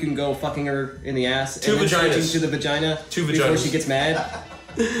long you can go fucking her in the ass? Two and then vaginas. switching to the vagina. Two before vaginas. she gets mad.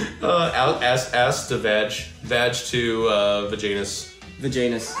 Ass to vag to vaginus.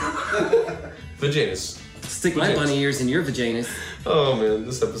 Vaginus. Vaginus. Stick my Vaginus. bunny ears in your vaginas. Oh man,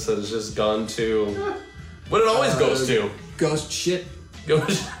 this episode has just gone to what it always goes to. Ghost shit. Go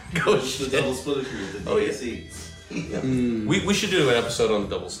The shit. double split experiment. The Oh, yeah. DSE. We should do an episode on the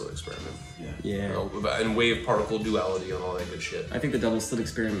double slit experiment. Yeah. And wave particle duality and all that good shit. I think the double slit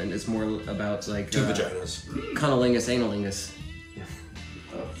experiment is more about like Two vaginas. cunnilingus, analingus.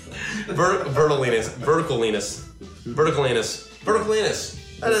 Vertical anus. Vertical anus.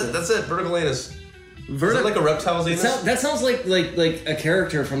 That's it. Vertical anus. Is it like a reptile's anus? That sounds like a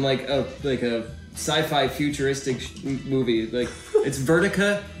character from like a sci-fi futuristic movie. Like it's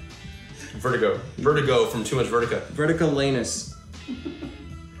Vertica. Vertigo from Too Much Vertica. Verticalanus.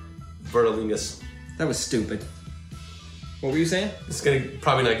 Vertilingus. That was stupid. What were you saying? It's gonna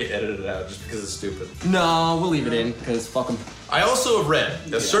probably not get edited out just because it's stupid. No, we'll leave it in because fuck them. I also have read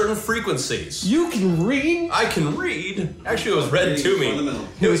that certain frequencies. You can read. I can read. Actually, it was read to me. Fundamental.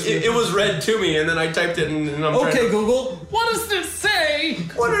 It was read to me, and then I typed it, and I'm trying Okay, to- Google. What does this say?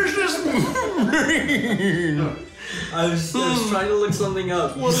 What does this mean? I was trying to look something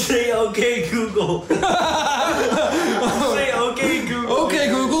up. Say okay, Google. Say okay, Google. Okay,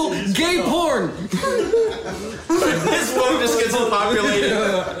 Google. Gay porn. This phone just gets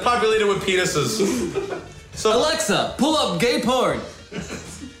populated with penises. So Alexa, pull up gay porn.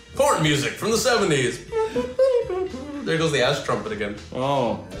 porn music from the 70s. There goes the ass trumpet again.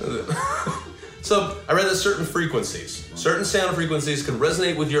 Oh. So I read that certain sound frequencies can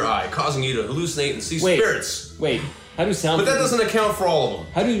resonate with your eye, causing you to hallucinate and see spirits. Wait. How do sound? But that doesn't account for all of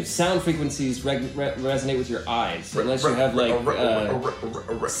them. How do sound frequencies resonate with your eyes? Unless you have like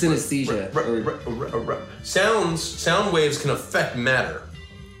synesthesia. Or... Sound waves can affect matter.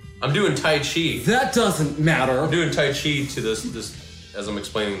 I'm doing Tai Chi. That doesn't matter. I'm doing Tai Chi to this as I'm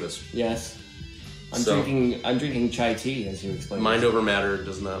explaining this. Yes. I'm So- drinking chai tea as you explain. Mind over matter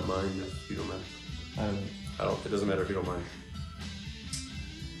does not mind if you don't mind. Um, It doesn't matter if you don't mind.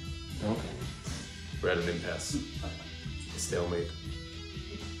 okay. We're at an impasse. Stalemate.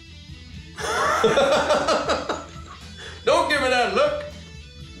 Don't give me that look.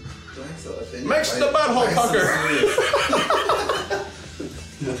 Makes the butthole pucker.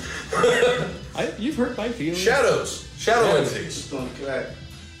 You've hurt my feelings. Shadow entities. Don't crack.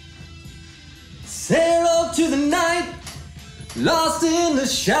 Sail up to the night, lost in the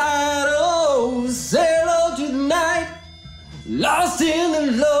shadows. Sail up to the night, lost in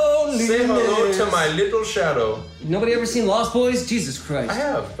the loneliness. Say hello to my little shadow. Nobody ever seen Lost Boys? Jesus Christ. I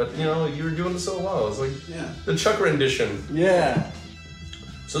have, but you were doing this so well. It's like Yeah. the Chuck rendition. Yeah.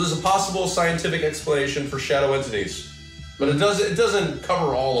 So there's a possible scientific explanation for shadow entities, but it doesn't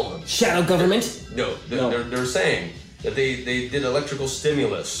cover all of them. Shadow government. No, they're saying that they did electrical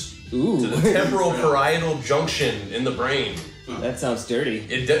stimulus Ooh. to the temporal parietal junction in the brain, That sounds dirty.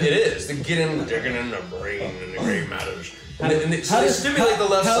 It is. They get in, digging in the brain and the gray matters. So they stimulate the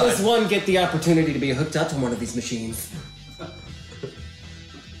left how side. does one get the opportunity to be hooked up to one of these machines?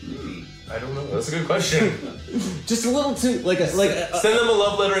 I don't know. That's a good question. Just a little too, like a Send them a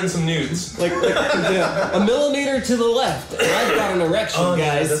love letter and some nudes. like a millimeter to the left. And I've got an erection,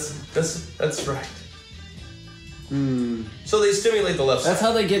 guys. That's right. So they stimulate the left side. That's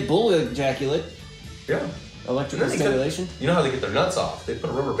how they get bull ejaculate. Yeah. Electrical And then they stimulation. You know how they get their nuts off? They put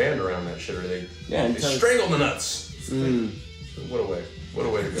a rubber band around that shit, or they until strangle the nuts. What a way! What a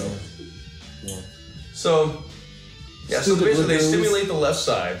way to go. Yeah. So, so Stupid basically they lagoons. stimulate the left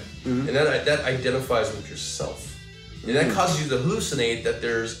side, and that identifies with yourself. And that causes you to hallucinate that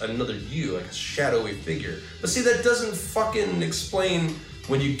there's another you, like a shadowy figure. But see, that doesn't fucking explain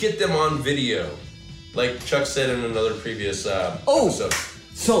when you get them on video. Like Chuck said in another previous episode.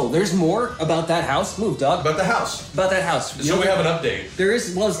 So there's more about that house. Move, dog. About the house. About that house. So we have an update. There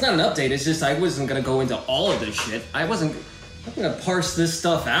is. Well, it's not an update. It's just I wasn't gonna go into all of this shit. I'm gonna parse this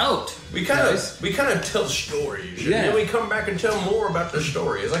stuff out. We kind of tell stories, Yeah. and then we come back and tell more about the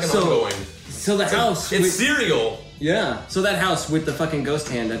story. It's like an So- ongoing. So the house. It's with, serial. yeah. So that house with the fucking ghost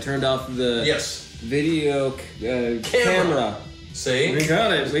hand that turned off the Yes. video camera. See? We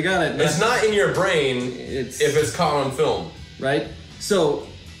got it. It's not in your brain It's if it's caught on film. right. So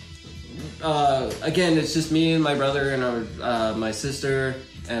again, it's just me and my brother and our my sister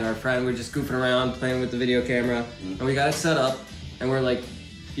and our friend. We're just goofing around, playing with the video camera, and we got it set up, and we're like,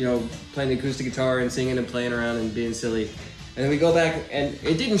 playing the acoustic guitar and singing and playing around and being silly. And then we go back, and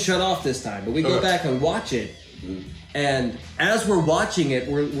it didn't shut off this time, but we go back and watch it. And as we're watching it,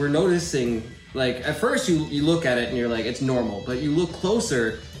 we're noticing, like, at first you look at it and you're like, it's normal, but you look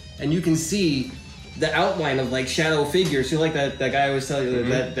closer and you can see the outline of like shadow figures. You like that guy I was telling you,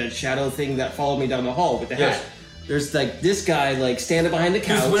 that shadow thing that followed me down the hall with the hat. Yes. There's like this guy like standing behind the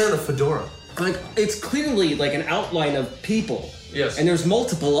couch. He's wearing a fedora. Like it's clearly like an outline of people. Yes. And there's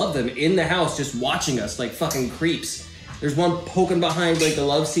multiple of them in the house just watching us like fucking creeps. There's one poking behind like the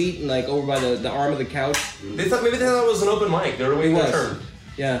love seat and like over by the arm of the couch. Maybe they thought it was an open mic. They were waiting their turn.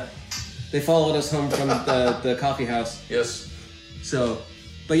 Yeah. They followed us home from the coffee house. Yes. So,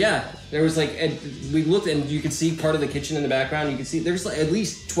 but yeah, there was like, and we looked and you could see part of the kitchen in the background. You could see there's like at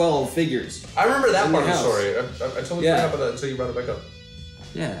least 12 figures. I remember that In part the of the house. story. I totally Yeah. forgot about that until you brought it back up.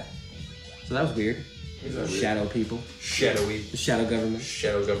 Yeah. So that was weird. Shadow people. Shadowy. The shadow government.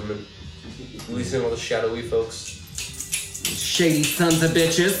 Shadow government. Releasing all the shadowy folks. Shady sons of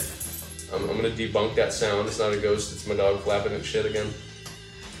bitches. I'm gonna debunk that sound. It's not a ghost. It's my dog flapping at shit again.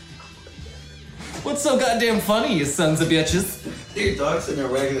 What's so goddamn funny, you sons of bitches? Your dog's in a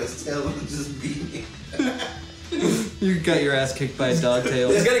regular tail and just beat me. You got your ass kicked by a dog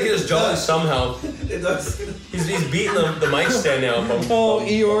tail. He's gotta get his jaw somehow. Your dog's... He's beating the mic stand now. Oh,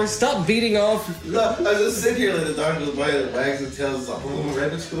 Eeyore, stop beating off. No, I was just sitting here like the dog goes by and wags his tail. It's like,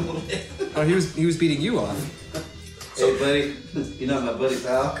 rabbit a little bit. Oh, he was beating you off. Hey, buddy. You're not my buddy,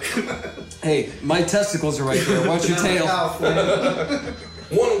 pal. Hey, my testicles are right there. Watch your tail.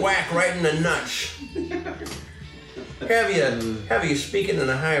 One whack right in the nuts. Have you speaking in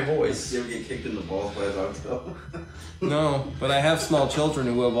a higher voice? You ever get kicked in the balls by a dog tail? No, but I have small children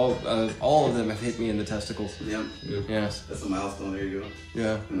who have all of them have hit me in the testicles. Yep. Yes. That's a milestone. There you go.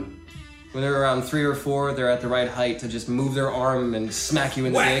 Yeah. When they're around 3 or 4, they're at the right height to just move their arm and smack you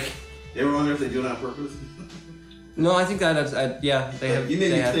in the Whack. dick. You ever wonder if they do it on purpose? No, I think that yeah, they have. You made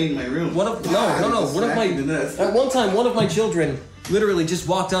they me have. clean my room. One of no. One of my at one time, one of my children literally just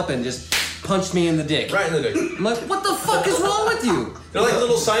walked up and just punched me in the dick. Right in the dick. I'm like, what the fuck is wrong with you? They're like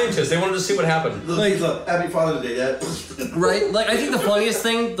little scientists. They wanted to see what happened. Look, happy Father's Day, Dad. Right? Like, I think the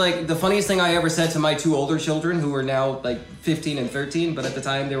funniest thing I ever said to my 2 older children, who are now like 15 and 13, but at the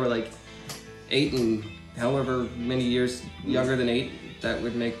time they were like 8 and however many years younger than 8. That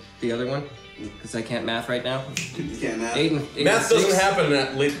would make the other one, because I can't math right now. You can't math. 8 and Math 6. doesn't happen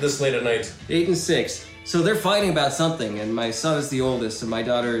this late at night. 8 and 6. So they're fighting about something, and my son is the oldest, and my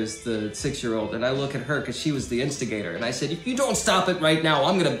daughter is the 6-year-old. And I look at her because she was the instigator, and I said, "If you don't stop it right now,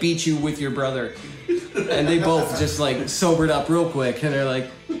 I'm gonna beat you with your brother." And they both just like sobered up real quick, and they're like,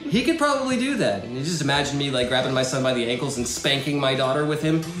 "He could probably do that." And you just imagine me like grabbing my son by the ankles and spanking my daughter with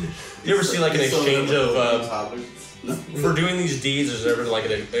him. You ever see like an exchange of toddlers? for doing these deeds? Is there ever like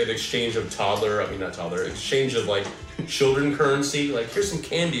an exchange of exchange of like children currency? Like, here's some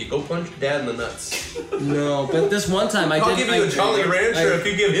candy. Go punch dad in the nuts. No, but this one time I'll give you a Jolly Rancher if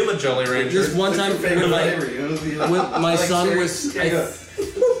you give him a Jolly Rancher. This one time when my son was,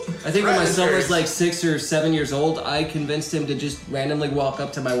 I think when my son was like 6 or 7 years old, I convinced him to just randomly walk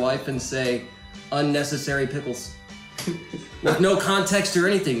up to my wife and say, "Unnecessary pickles." with no context or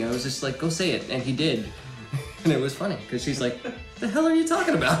anything. I was just like, go say it, and he did, and it was funny because she's like, "The hell are you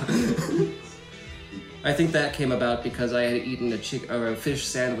talking about?" I think that came about because I had eaten a fish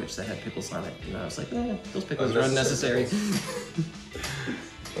sandwich that had pickles on it, and I was like, those pickles are unnecessary.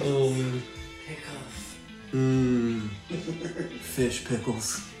 Fish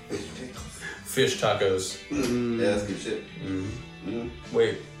pickles. Fish tacos. Yeah, that's good shit.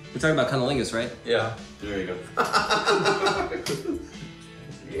 Wait. We're talking about cunnilingus, right? Yeah. There you go.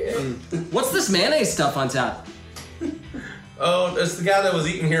 What's this mayonnaise stuff on top? Oh, it's the guy that was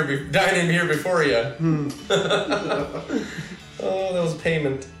dining here before you. Oh, that was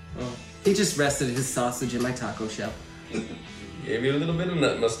payment. He just rested his sausage in my taco shell. Gave you a little bit of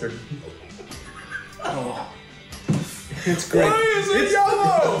nut mustard. It's great. Why is it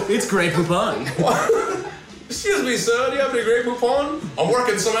yellow? It's Grey Poupon. Excuse me, sir. Do you have any Grey Poupon? I'm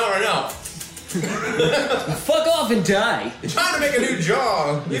working some out right now. Fuck off and die. I'm trying to make a new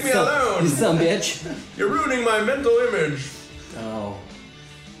jaw. Leave me You alone. some bitch. You're ruining my mental image. Oh.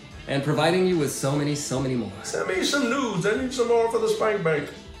 And providing you with so many more. Send me some nudes. I need some more for the spank bank.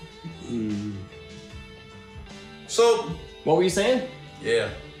 So, What were you saying? yeah,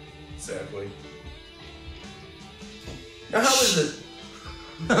 exactly. Now, how is it?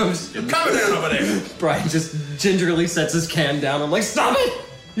 You're coming down over there. Brian just gingerly sets his can down. I'm like, stop it!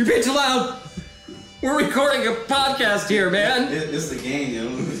 You're being too loud! We're recording a podcast here, man! It's the game, yo.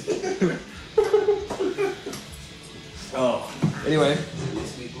 Oh. Anyway,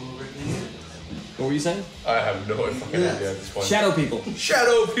 what were you saying? I have no fucking idea at this point. Shadow people.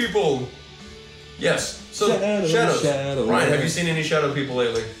 Shadow people. Yes. So shadows. Ryan, have you seen any shadow people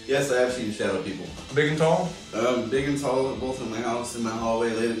lately? Yes, I have seen shadow people. Big and tall? Big and tall, both in my house, in my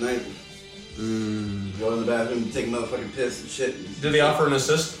hallway late at night. Go in the bathroom, take a motherfucking piss and shit. Did they offer an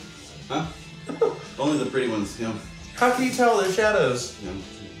assist? Huh? Only the pretty ones, you know. How can you tell they're shadows? You know.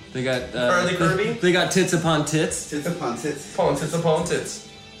 They got. Are they Kirby? They got tits upon tits. Tits upon tits. Upon tits upon tits.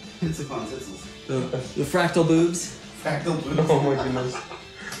 Tits upon tits. The fractal boobs. Fractal boobs. Oh my goodness.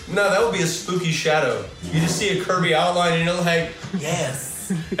 No, that would be a spooky shadow. You just see a Kirby outline and you're like, yes.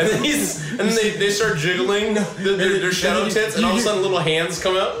 And then they start jiggling their shadow tits, and all of a sudden little hands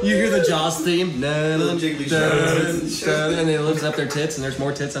come out. You hear the Jaws theme. Little jiggly shadows. And they lift up their tits, and there's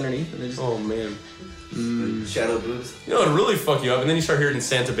more tits underneath. And they just, Oh man. Shadow boobs. You know, it'd really fuck you up, and then you start hearing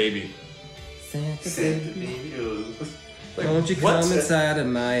Santa Baby. Santa Santa baby, baby. won't you what? come inside of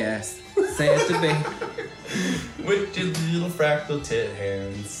my ass? Santa baby. With your little fractal tit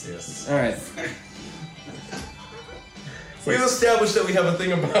hands, yes. All right. We've established that we have a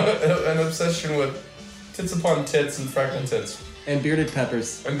thing about an obsession with tits upon tits and fractal tits. And bearded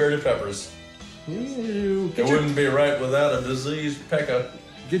peppers. And bearded peppers. Ew, It wouldn't be right without a diseased pecker.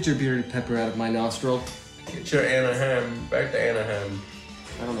 get your bearded pepper out of my nostril. Get your Anaheim, back to Anaheim.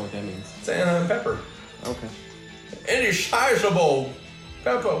 I don't know what that means. It's Anaheim pepper. Okay. Any sizable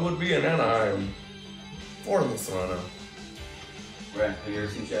pepper would be in Anaheim. Or Lathrana. Right, have you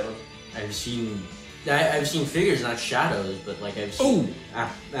ever seen shadows? I've seen figures, not shadows, but like I've seen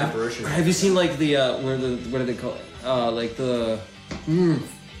apparitions. Have you seen like the what do they call it? Like the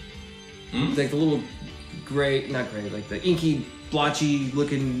like the little gray, not gray, like the inky, blotchy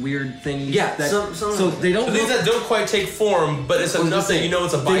looking weird things. Yeah, some so they don't. Things look, that don't quite take form, but it's I was enough gonna that say, you know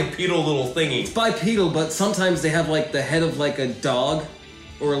it's a bipedal little thingy. it's bipedal, but sometimes they have like the head of like a dog,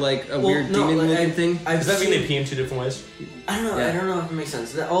 or like a weird demon looking thing. Does that mean they pee in two different ways? I don't know. Yeah. I don't know if it makes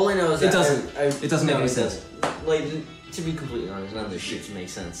sense. All I know is It that doesn't. It doesn't make no, any it sense. doesn't. Like, to be completely honest, none of this shit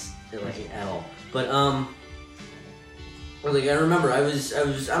makes sense, like at all. But like I remember I was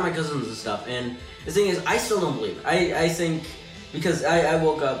at my cousin's and stuff, and the thing is, I still don't believe it. I think because I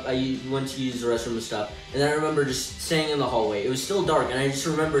woke up, I went to use the restroom and stuff, and then I remember just staying in the hallway. It was still dark, and I just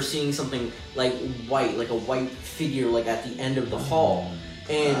remember seeing something like white, like a white figure, like at the end of the hall,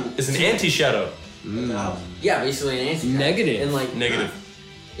 and It's an anti-shadow. yeah, basically an anti Negative. and like Negative.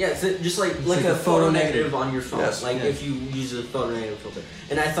 yeah, it's just like like a a photo photo negative negative. on your phone. Yes. Like Yeah. if you use a photo negative filter.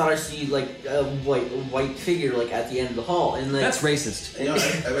 And I thought I see like a white figure like at the end of the hall, and like That's racist. You know,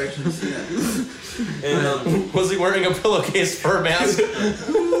 I've actually seen that. and, Was he wearing a pillowcase fur mask?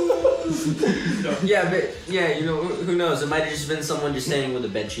 yeah, but yeah, you know who knows? It might have just been someone just standing with a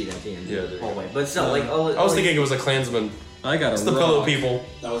bed sheet at the end of the hallway. But still, like I was thinking it was a Klansman. I got It's a the rock. pillow people.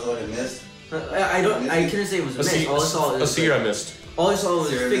 That was like a mist. I couldn't say it was a mist. All I saw A seer I missed. all I saw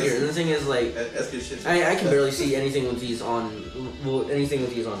was a Seer figure. mist. And the thing is like. That's good shit. I can barely see anything with these on. Well, anything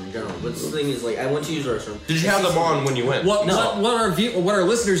with these on in general. But the thing is, like, I went to use the restroom. Did you have them on when you went? What No. what our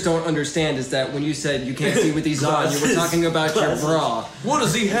listeners don't understand is that when you said you can't see with these on, you were talking about your bra. What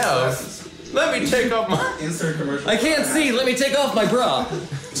does he have? Let me take off my. Insert commercial. I can't see. Let me take off my bra.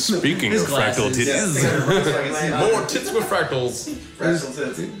 Speaking His of fractal glasses. titties, more tits with fractals. Fractal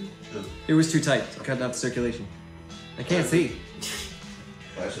tits. It was too tight. Cutting out the circulation. I can't see.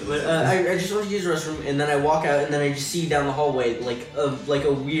 But I just went to use the restroom, and then I walk out, and then I just see down the hallway like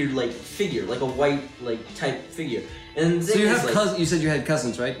a weird like figure, like a white like type figure. And the So thing you is, have like, cousins. You said you had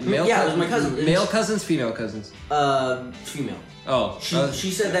cousins, right? Yeah, it was my cousin. Male cousins, female cousins. Female. Oh, She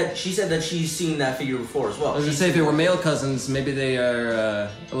said that she's seen that figure before as well. I was gonna say if they were male cousins, maybe they are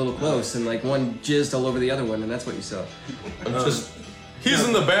a little close, and like one jizzed all over the other one, and that's what you saw. I'm just. He's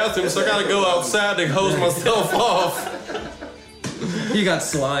in the bathroom, so I gotta go outside to hose myself off. He got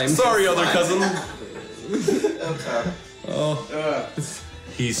slimed. Sorry, other cousin. Oh,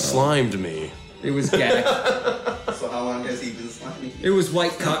 He slimed me. it was gack. So how long has he been slimy? It was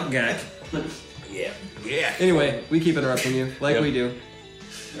white cock gack. Yeah. Anyway, we keep interrupting you, like we do.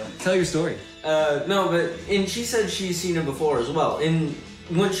 Tell your story. No, but and she said she's seen it before as well. And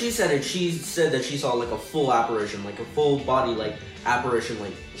when she said it, she said that she saw like a full apparition, like a full body like apparition,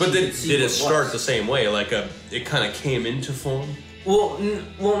 like. But she did could see it what start was. the same way? Like it kind of came into form. Well,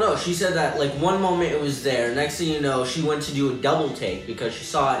 no. She said that like one moment it was there. Next thing you know, she went to do a double take because she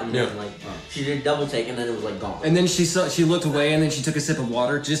saw it, and then like she did a double take, and then it was like gone. And then she looked away, and then she took a sip of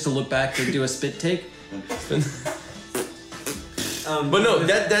water just to look back to do a spit take. But no,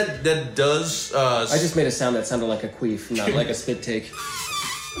 that does. I just made a sound that sounded like a queef, not like a spit take.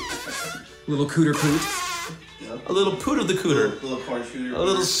 Little cooter poot. a little poot of the cooter, Little corn shooter. a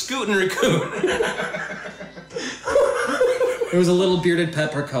little scootin' recoot. It was a little bearded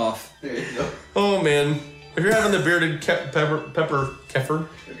pepper cough. There you go. Oh man, if you're having the bearded pepper keffer,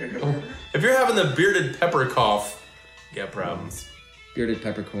 if you're having the bearded pepper cough, you got problems. Bearded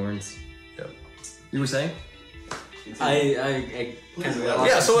peppercorns. Yep. You were saying? I kind of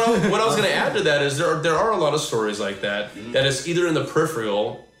Yeah, so what I was going to add to that is there are a lot of stories like that, that is either in the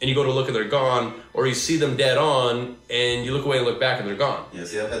peripheral and you go to look and they're gone, or you see them dead on and you look away and look back and they're gone. Yeah,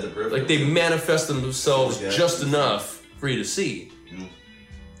 see, I've had the peripheral. Like they manifest themselves just enough for you to see,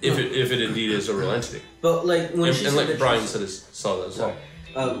 if it indeed is a real entity. But like when she And said like that Brian she, said, saw that as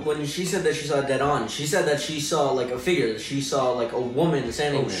well. when she said that she saw dead on, she said that she saw like a figure. She saw like a woman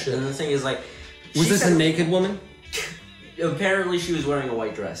standing there. shit. And the thing is like, Was she this a said- naked woman? Apparently, she was wearing a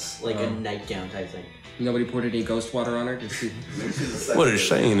white dress, like a nightgown type thing. Nobody poured any ghost water on her? Did she... What it's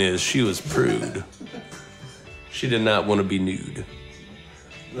saying is she was prude. She did not want to be nude.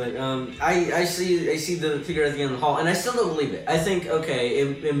 Like I see the figure at the end of the hall, and I still don't believe it. I think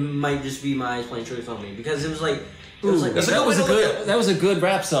it might just be my eyes playing tricks on me because it was like That's a that good was way a to look good that was a good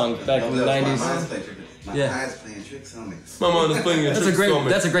rap song back in the My 90s. mind's playing tricks. My Yeah. eyes playing tricks on me. My mom is playing a That's a trick on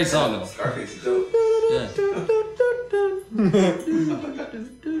me. great song though. Scarface is dope. Yeah.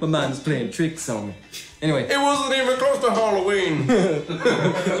 My mind's playing tricks on me. Anyway, It wasn't even close to Halloween.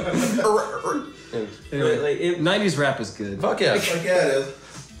 anyway, 90s rap was good. Fuck yeah. Like, yeah, it is.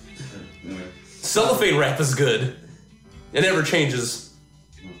 Anyway, Cellophane rap is good. It never changes.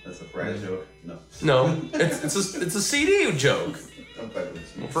 that's a Friday joke. No. No, it's a CD joke. I'm fucking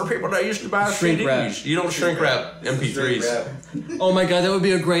with you. For people that used to buy Shrink CDs. wrap. You don't shrink wrap MP3s. Rap. Oh my god, that would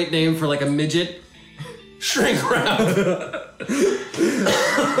be a great name for like a midget. Shrink wrap.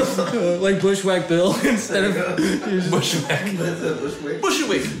 Like Bushwhack Bill instead of Bushwhack. That's a bushwick.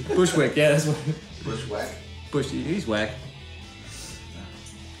 Bushwick. Bushwick. Yeah, that's what. Bushwhack. Bush. He's whack.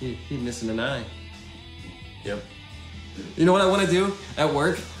 He's missing an eye. Yep. You know what I want to do at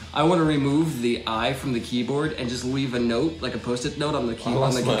work? I want to remove the I from the keyboard and just leave a note, like a post-it note on the keyboard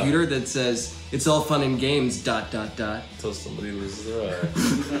on the smile. computer that says "It's all fun and games." ... Until somebody loses their eye.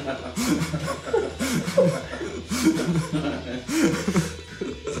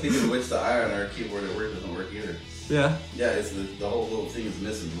 Speaking of which, the eye on our keyboard at work doesn't work either. Yeah. Yeah, it's the whole little thing is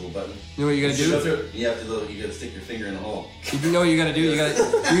missing, the little button. You know what you gotta do? You have to you gotta stick your finger in the hole. You know what you gotta do? You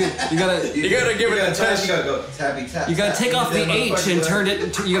gotta You gotta give it a test. You gotta go tappy tap. you gotta take off the That H motherfucker- and turn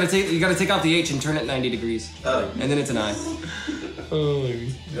it. You gotta take off the H and turn it 90 degrees, Oh, and then it's an I. You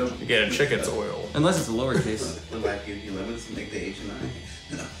yep. get a chicken's oil. Unless it's a lowercase. Like you lemons, make the H and I.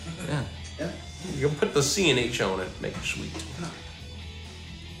 Yeah. Yeah. You can put the C and H on it, make it sweet.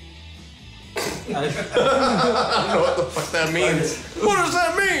 I don't know what the fuck that means. What does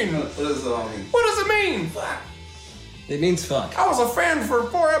that mean? What does it all mean? What does it mean? It means fuck. I was a fan for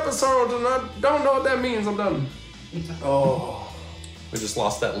 4 episodes and I don't know what that means. I'm done. Oh. We just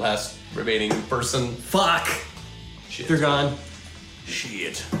lost that last remaining person. Fuck. Shit. They're gone.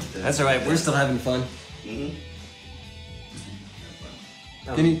 Shit. That's all right. We're still having fun.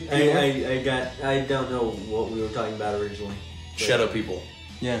 I don't know what we were talking about originally. Shadow people.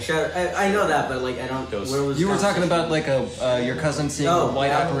 Yeah. I know that, but like I don't. Ghost. Where was You were talking conversation? about like your cousin seeing a white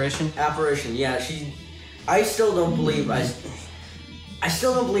apparition. Apparition, yeah. I still don't believe I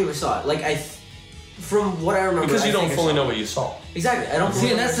still don't believe I saw it. Like from what I remember, Because you I don't think I fully saw know it. what you saw. Exactly, I don't. See,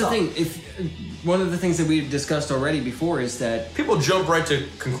 believe and that's I the saw thing. it. If one of the things that we've discussed already before is that People jump right to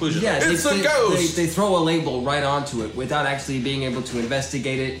conclusions. yeah, It's a ghost. They throw a label right onto it without actually being able to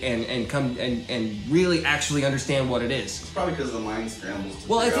investigate it and come and really actually understand what it is. It's probably because the mind scrambles to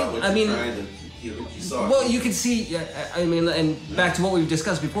Well, I figure think- out what I you're mean- trying to, what you saw. Well, you can see. I mean, and back to what we've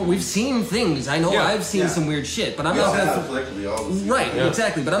discussed before, we've seen things. I know Yeah. I've seen Yeah. some weird shit, but I'm we all not have gonna. collectively all the Right, Yeah.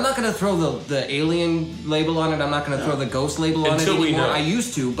 exactly. But I'm not gonna throw the alien label on it. I'm not gonna throw the ghost label on Until it we anymore. know. I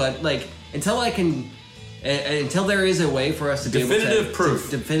used to, but like until I can. Until there is a way for us to be able Definitive to, proof.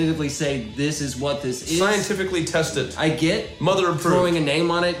 to definitively say this is what this is. Scientifically tested. I get Mother approved. throwing a name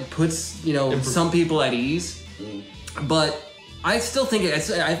on it puts some people at ease, but I still think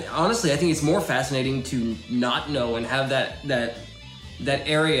honestly I think it's more fascinating to not know and have that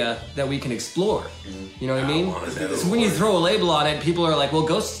area that we can explore. You know what I mean? So when you throw a label on it, people are like, "Well,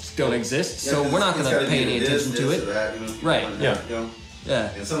 ghosts don't exist, so we're not going to pay any attention to it." That, Right. Yeah. Yeah.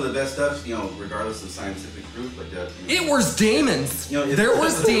 And some of the best stuff, regardless of scientific proof, like that. It was demons. It's- There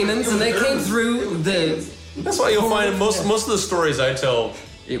was demons, and they came through the. That's why you'll find most of the stories I tell.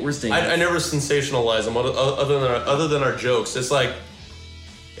 It was demons. I never sensationalize them other than our jokes. It's like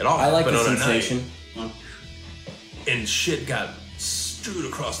it all I like happened the on a night, sensation. and shit got strewed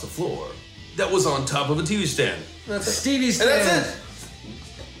across the floor. That was on top of a TV stand. That's Stevie's And stand. that's it.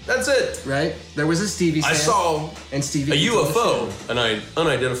 That's it. Right? There was a Stevie stand. I saw and Stevie a controlled the UFO, show. an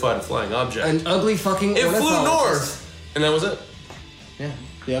unidentified flying object. An ugly fucking It flew ornithologist. north, and that was it. Yeah.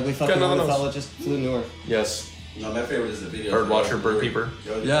 The ugly fucking nothing else. ornithologist flew north. Yes. No, my favorite is the video. Bird watcher, bird peeper.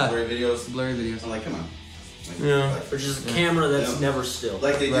 Yeah. Blurry videos. Blurry videos. I'm like, come on. Like, Yeah. like- Which is a camera that's Yeah. never still.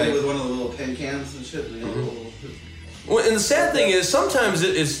 Like they did Right. it with one of the little pen cans and shit. Well, and the sad thing is, sometimes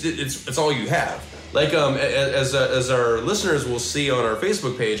it's all you have. Like as our listeners will see on our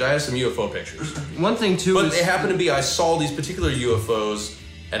Facebook page, I have some UFO pictures. One thing too But is it happened to be I saw these particular UFOs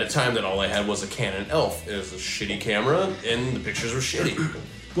at a time that all I had was a Canon ELPH. It was a shitty camera, and the pictures were shitty.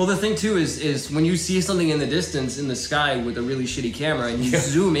 well the thing too is when you see something in the distance in the sky with a really shitty camera and you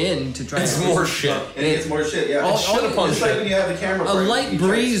zoom in to try It's to more shit. And it's more shit, yeah. All- Shit upon It's like shit. when you have the camera. a right, light you try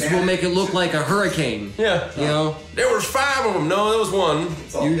to breeze expand will make it look like a hurricane. Yeah. You know? There was 5 of them. No, there was one.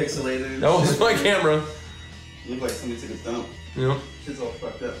 It's all pixelated. That was my camera. Look like somebody took a dump. You know. Shit's all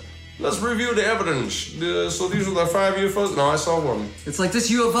fucked up. Let's review the evidence. So these are the 5 UFOs. No, I saw one. It's like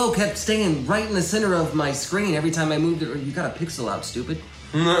this UFO kept staying right in the center of my screen every time I moved it. Or you got a pixel out, stupid.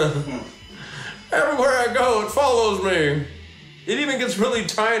 Everywhere I go, it follows me. It even gets really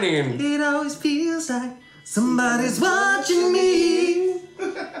tiny and It always feels like somebody's watching me.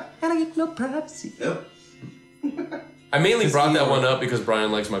 And I get no privacy. Yep. I mainly brought that one up because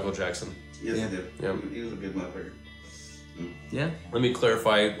Brian likes Michael Jackson. Yes, Yeah. he did. Yeah. He was a good motherfucker. Yeah. Let me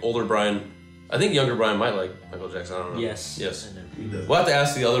clarify. Older Brian, I think younger Brian might like Michael Jackson. I don't know. Yes. Yes. I know. He does. We'll have to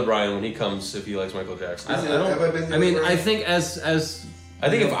ask the other Brian when he comes if he likes Michael Jackson. Have I been to I mean, the I think as I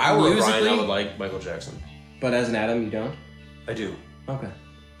think if I were Brian, I musically- would like Michael Jackson. but as an Adam, you don't. I do, Okay.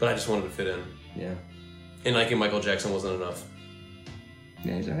 but I just wanted to fit in. Yeah. And liking Michael Jackson wasn't enough.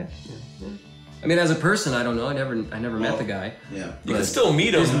 Yeah, he's alright. I mean, as a person, I don't know. I never met the guy. Yeah. You But can still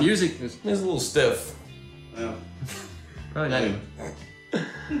meet His him. music is He's a little stiff. Yeah. probably not even.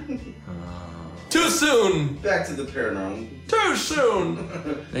 Too soon. Back to the paranormal. Too soon.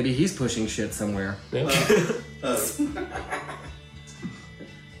 Maybe he's pushing shit somewhere. Yeah.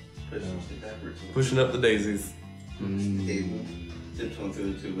 Pushing shit backwards. Pushing up the daisies. Table. Tiptoeing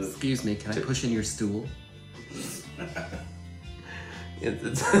through the tube. Excuse me, can I push in your stool?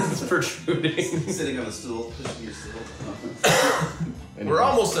 It's protruding. Sitting on a stool, pushing your stool. We're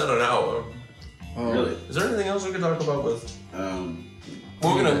almost at an hour. Oh, Really? Is there anything else we could talk about with?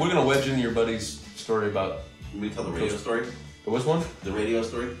 We're gonna wedge in your buddy's story about We tell the radio story. which one? The radio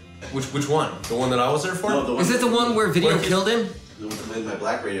story. Which one? The one that I was there for? No, the one. Is it the one where video What if- killed him? The one with my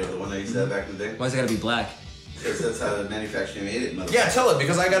black radio, the one I used to have back in the day. Why's it gotta be black? Because that's how the manufacturer made it. Yeah, tell it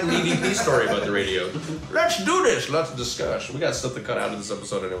because I got an EVP story about the radio. Let's do this. Let's discuss. We got stuff to cut out of this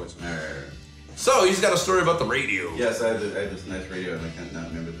episode, anyways. So he's got a story about the radio. Yes, I had this nice radio, and I can't not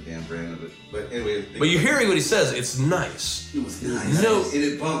remember the damn brand of it. But anyway. But you hear what he says. It's nice. It was nice. No. And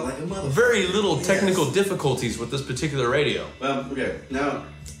it bumped like a motherfucker. Very little technical difficulties with this particular radio. Well, okay. Now,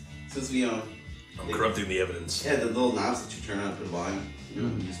 since we I'm corrupting the evidence. had the little knobs that you turn on for the volume, you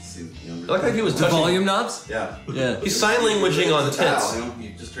used to see. I like how he was The touching. volume knobs? Yeah. He's sign languaging on It's a dial, tits. you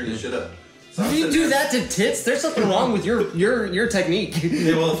just turn your shit up. If you do that to tits, there's something wrong with your technique.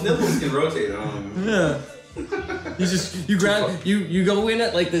 Yeah, well, if nipples can rotate, I don't know. Yeah. You grab you go in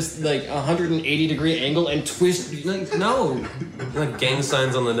at like this like 180 degree angle and twist. Like, no. Like gang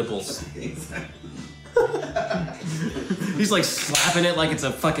signs on the nipples. He's like slapping it like it's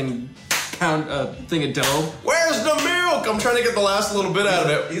a fucking thing of dough. Where's the milk? I'm trying to get the last little bit out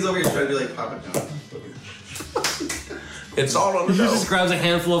of it. He's over here trying to be like Papa John. It's all on the He dough. just grabs a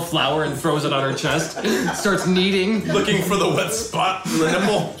handful of flour and throws it on her chest. Starts kneading. Looking for the wet spot in the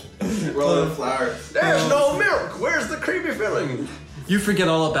nipple. Rolling flour. There's no milk. Where's the creamy filling? You forget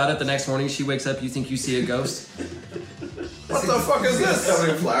all about it the next morning. She wakes up. You think you see a ghost. What the fuck is She's this? covered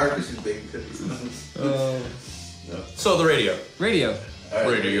in flour because she's baking cookies. So the radio. Radio.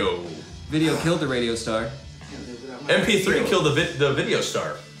 Radio. Video killed the radio star. MP3 killed the video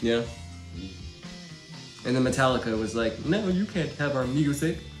star. Yeah. And then Metallica was like, "No, you can't have our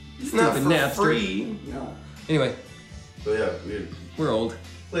music." It's not Stupid for Napster. free. No. Anyway, So yeah, weird. we're old.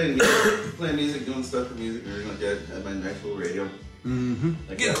 Playing music, doing stuff for music, or like that at my actual radio. Mm-hmm.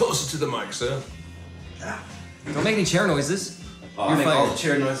 Like Get that. closer to the mic, sir. Don't make any chair noises. Oh, You're I make all fired. the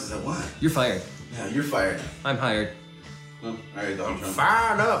chair noises at once. You're fired. Yeah, you're fired. I'm hired. Well, all right, Donald Trump.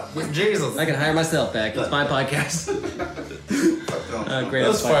 Fired up with Jesus. I can hire myself back. It's my podcast. Fuck Donald Trump. Great.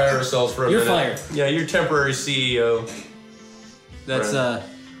 Let's I'm fired. fire ourselves for a You're minute. fired. Yeah, you're temporary CEO. That's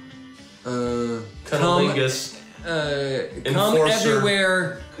come Cunnilingus. come Enforcer.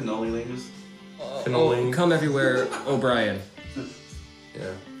 everywhere. Cannoli lingus. Cannoli. Come everywhere. O'Brien, Yeah.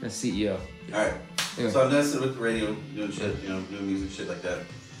 that's CEO. All right. Anyway. So I'm dancing with the radio, doing shit, doing music, shit like that,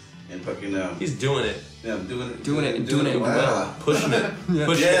 and fucking He's doing it. yeah, I'm doing it, Doing it Wow. well. Pushing it.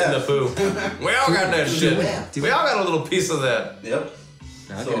 Pushing it in the poo. We all got that shit. Do We it. all got a little piece of that. Yep.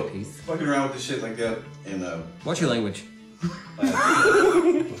 I'll So get a piece. fucking around with this shit like that, and What's your language?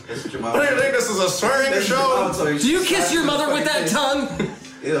 this is your mom. What do you think this is a swearing This is your mom, show? so Do you kiss your mother with that tongue?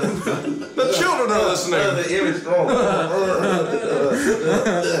 Yeah. The children are listening. The image.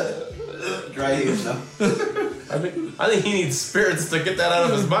 Dry heat. No. I think he needs spirits to get that out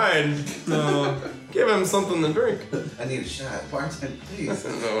of his mind. No. Give him something to drink. I need a shot. Bartender, please.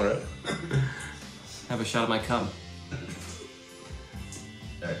 All right. Have a shot of my cum.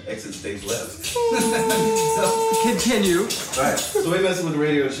 Alright, exit stage left. Continue. Alright, so we messing with the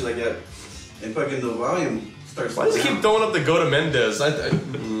radio and shit like that. And fucking the volume starts Why does he keep throwing up the Go to Mendez?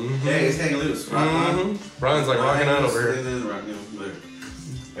 Hey, it's hanging loose. Rock on. Brian's like rocking out over here. And then rock,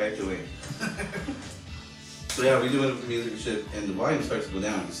 back to it. So yeah, we doing the music and shit, and the volume starts to go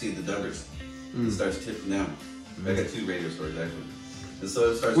down. You see the numbers. It starts tipping down. I got 2 radio stories actually. And so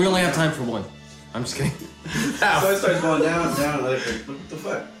it starts We only going have down. time for one. I'm just kidding. So it starts going down, like, what the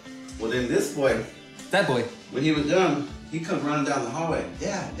fuck? Well, then this boy, That boy. when he was done, he comes running down the hallway.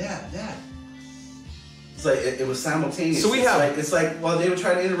 Dad. It's like, it was simultaneous. So we have- It's like, well, they would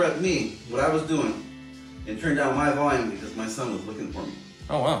try to interrupt me, what I was doing, and turn down my volume because my son was looking for me.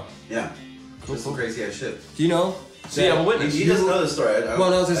 Oh wow. Yeah. Cool, Just cool. some crazy ass shit. Do you know? So you have a witness. He doesn't know the story. Well,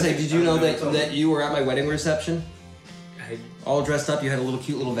 no, I was gonna say, did you know that that you were at my wedding reception? All dressed up, you had a little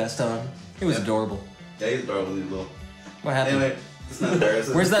cute little vest on. It was Yeah. adorable. Yeah, he's adorable, he's little. What happened? Anyway, it's not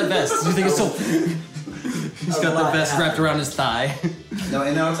embarrassing. Where's that vest? Do you think it's so? He's got the vest wrapped around his thigh. No,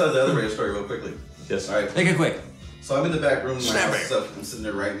 and now I'll tell the other radio story real quickly. Yes. All right. Make it quick. So I'm in the back room, my Snap house it. stuff. I'm sitting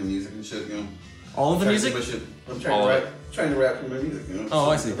there writing the music and shit, All of the Trying to music? do my shit. I'm All of trying to rap for my music, Oh,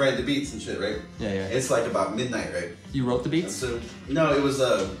 I see. Write the beats and shit, right? Yeah. It's like about midnight, right? You wrote the And beats? so no, it was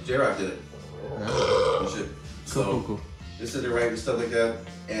J-Rock did it. And shit. So Cool. just sitting there writing stuff like that,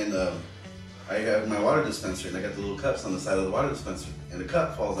 and I have my water dispenser, and I got the little cups on the side of the water dispenser, and the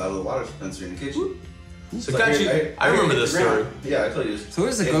cup falls out of the water dispenser in the kitchen. So got you. I remember this story. Yeah, I told you this. So what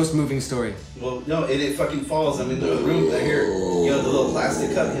is a ghost moving story? Well, no, it fucking falls. I'm in the room right here. You know, the little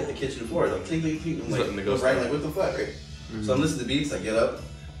plastic cup hit the kitchen floor. Like, cling, cling, cling. I'm Letting the ghost right, out. like, what the fuck, right? So I'm listening to beats. I get up.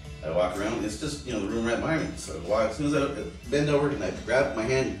 I walk around. And it's just, the room right behind me. So as soon as I bend over and I grab my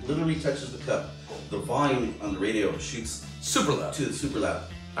hand, literally touches the cup. The volume on the radio shoots Super loud. to the super loud.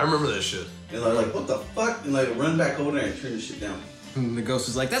 I remember this shit. And I'm like, what the fuck? And I run back over there and turn the shit down. And the ghost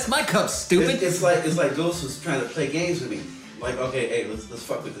was like, "That's my cup, stupid." It's like Ghost was trying to play games with me. Like, okay, hey, let's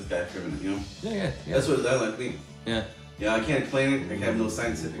fuck with this guy for a minute, Yeah. That's what that like me. Yeah. Yeah, I can't explain it. I have no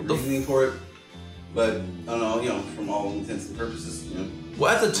scientific reasoning for it. But I don't know, from all intents and purposes,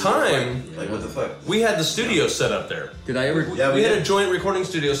 Well, at the time, Like, what the fuck? we had the studio set up there. Did I ever? Yeah, we had a did. joint recording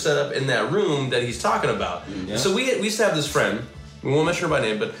studio set up in that room that he's talking about. Yeah. So we used to have this friend. We won't mention her by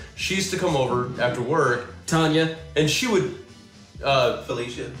name, but she used to come over after work, Tanya. and she would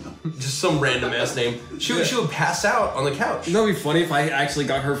Felicia. just some random ass name. She would pass out on the couch. You know, it'd be funny if I actually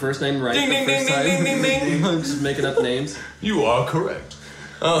got her first name right Ding, the ding, first ding, time. ding, ding, ding, ding. Just making up names. You are correct.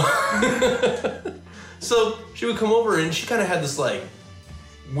 So she would come over and she kind of had this like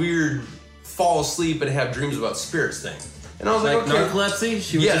weird fall asleep and have dreams about spirits thing. And I was like, Like okay. narcolepsy?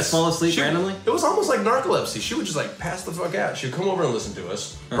 She would just fall asleep randomly? It was almost like narcolepsy. She would just like pass the fuck out. She would come over and listen to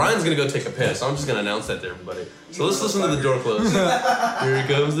us. Brian's gonna go take a piss. I'm just gonna announce that to everybody. So let's listen to the door close. Here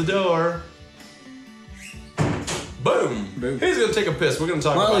comes the door. Boom. Boom. He's gonna take a piss. We're gonna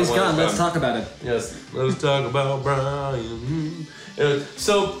talk While about he's one gone, at a let's time. talk about it. Yes, let's talk about Brian.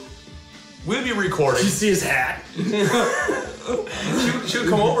 So we'd be recording. Did you see his hat? She would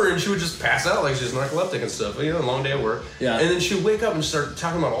come over and she would just pass out like she's narcoleptic and stuff. You know, a long day at work. Yeah. And then she would wake up and start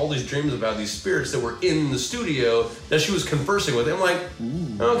talking about all these dreams about these spirits that were in the studio that she was conversing with. And I'm like,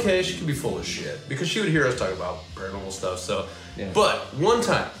 okay, she could be full of shit because she would hear us talk about paranormal stuff. So, Yeah. but one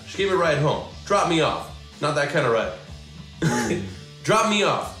time she gave me a ride home, dropped me off. Not that kind of ride. Dropped me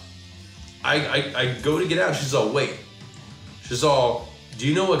off. I go to get out. She's all, wait. She's all, do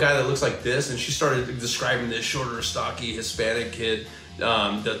you know a guy that looks like this? And she started describing this shorter, stocky Hispanic kid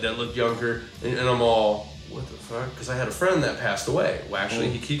that looked younger. And I'm all, what the fuck? Because I had a friend that passed away. Well, actually,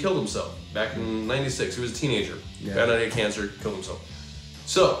 he killed himself back in '96. He was a teenager. Yeah. Found out he had cancer, killed himself.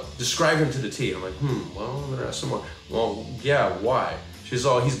 So, describe him to the T. I'm like, well, I'm gonna ask someone. Well, yeah, why? She's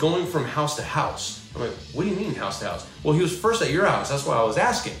all, he's going from house to house. I'm like, what do you mean house to house? Well, he was first at your house. That's why I was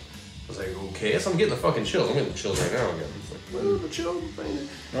asking. I was like, okay, so I'm getting the fucking chills. I'm getting the chills right now again. It's like, well, the chills.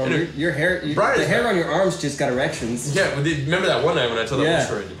 Oh, And your hair, Brian the is hair back. on your arms just got erections. Yeah, remember that one night when I told that Yeah. one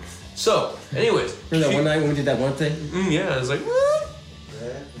story? Dude? So, anyways. Remember that she- one night when we did that one thing? Yeah, it's like,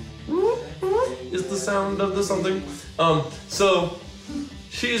 is the sound of the something. So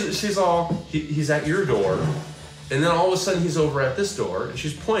she's all, he's at your door, and then all of a sudden he's over at this door, and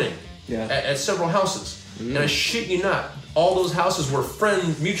she's pointing Yeah. at several houses. And I shit you not, all those houses were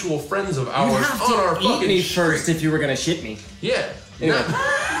mutual friends of ours You have on our to eat fucking me street. first if you were gonna shit me. Yeah. Anyway.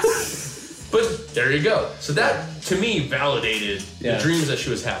 But there you go. So that to me validated Yeah. the dreams that she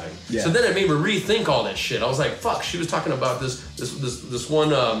was having. Yeah. So then it made me rethink all that shit. I was like, fuck. She was talking about this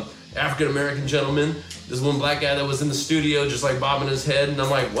one African American gentleman, this one black guy that was in the studio just like bobbing his head, and I'm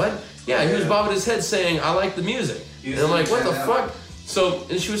like, what? Yeah, he was bobbing his head saying, I like the music, and I'm like, what the fuck? So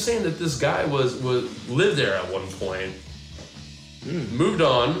and she was saying that this guy was lived there at one point, moved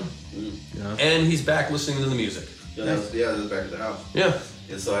on, and he's back listening to the music. Yeah, that was back at the house. Yeah.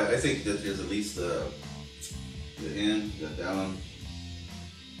 And so I think that there's at least the in, the down.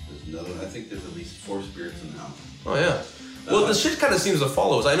 There's another one. I think there's at least 4 spirits in the house. Oh yeah. Well, the shit kind of seems to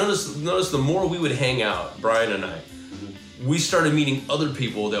follow us. I noticed the more we would hang out, Brian and I, we started meeting other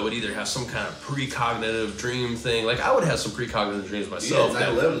people that would either have some kind of precognitive dream thing. Like I would have some precognitive dreams myself. Yeah,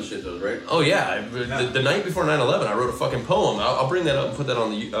 9/11 shit though, right? Oh yeah, the night before 9/11, I wrote a fucking poem. I'll bring that up and put that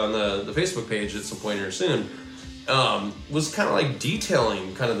on the Facebook page at some point here soon. Was kind of like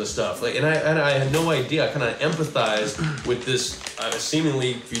detailing kind of the stuff, like, and I had no idea. I kind of empathized with this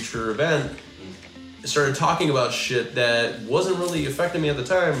seemingly future event. I started talking about shit that wasn't really affecting me at the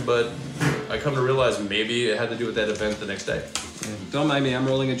time, but I come to realize maybe it had to do with that event the next day. Yeah. Don't mind me, I'm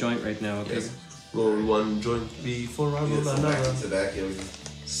rolling a joint right now, okay? Yes. Roll one joint before I roll Yeah, some another. tobacco.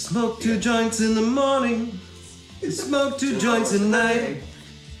 Smoke 2 joints in the morning. Smoke 2 joints at night.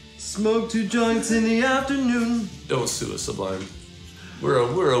 Smoke 2 joints in the afternoon. Don't sue us, Sublime. We're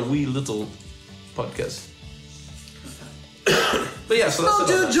a wee little podcast. But yeah, so Smoke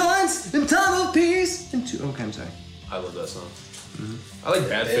that's it. 2 joints in time of peace. And 2. Okay, I'm sorry. I love that song. I like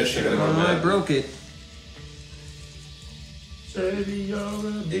Bad Fish. Shaking Oh, My I Bed. broke it.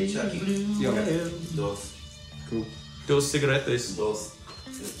 Hey, Chucky. Yo. Dos. Cool. Dos cigarettes. Dos.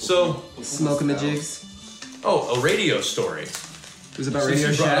 So, Smoking the jigs. oh, a radio story. It was about Since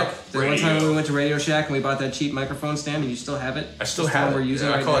Radio you brought Shack. up The one time radio. we went to Radio Shack and we bought that cheap microphone stand, and you still have it. I still It's the have one it. we're using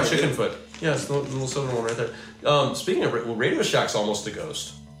I right call now. it Chicken Foot. Yeah, it's the little silver one right there. Speaking of Radio Shack's almost a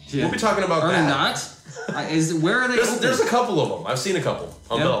ghost. Yeah. We'll be talking about Are that. they not? Where are they? open? There's a couple of them. I've seen a couple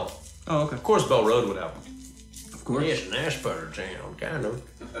on Yeah. Bell. Oh, okay. Of course, Bell Road would have them. Of course. Yes, Nash Butter Town, kind of.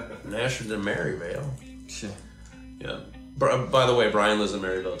 Nasher than Maryvale. Shit. Yeah. By the way, Brian lives in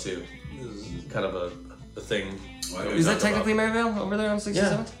Maryvale too. This is kind of a thing. Is that technically Maryvale over there on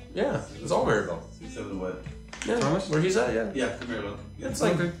 67th? Yeah, it's all Maryville. 7 what? Yeah, Thomas? where he's at, yeah. Yeah, very well. Yeah. It's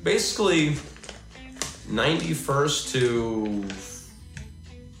like basically 91st to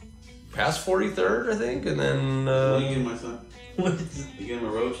past 43rd, I think, and then What are you getting, my son? What? You getting him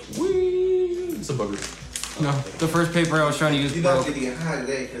a roach? whee, it's a booger. No, the first paper I was trying to use You know broke. I'm getting high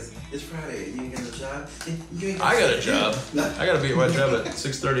today because it's Friday. You ain't got a job. You ain't I got a job. I got to be at my job at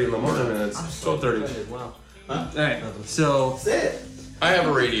 6:30 in the morning, and it's 12:30. Wow. Alright, so Say it. I have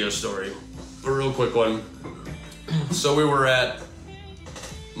a radio story, a real quick one. So we were at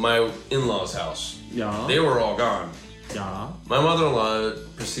my in-laws' house. yeah, They were all gone. yeah. My mother-in-law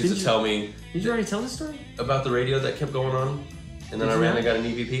proceeds Did to you- tell me Did you already tell this story? about the radio that kept going on, and then Did I you ran not? and got an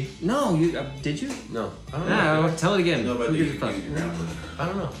EVP. No, you did you? No, I don't know. No, tell it again. You know about Who the gives a fuck? your grandpa. I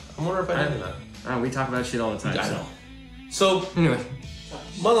don't know. I wonder if I did or not. We talk about shit all the time. I so. know. So Anyway,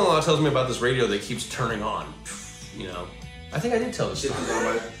 mother-in-law tells me about this radio that keeps turning on. You know, I think I did tell this Shit story. was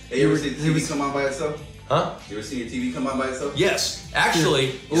on by. Hey, you ever see the TV come on by itself? Huh? You ever see your TV come on by itself? Yes,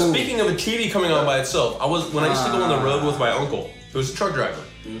 actually, speaking of a TV coming on by itself, when I used to go on the road with my uncle, who was a truck driver.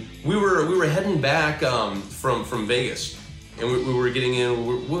 We were heading back from Vegas, and we were getting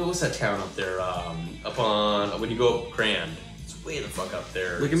in. What's that town up there? Up on when you go up Grand, it's way the fuck up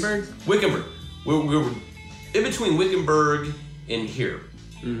there. Wickenburg? Wickenburg. We were in between Wickenburg and here.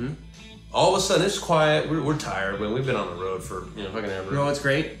 Mm-hmm. All of a sudden, it's quiet. We're tired. When we've been on the road for fucking ever. you know what's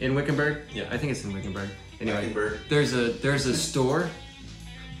great in Wickenburg? Yeah. I think it's in Wickenburg. Anyway, Wickenburg. there's a store,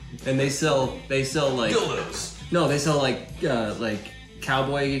 and they sell like Dildos. no, they sell like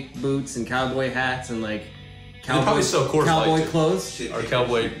cowboy boots and cowboy hats and like cowboy probably sell Coors Light, cowboy too. clothes. Shit. Our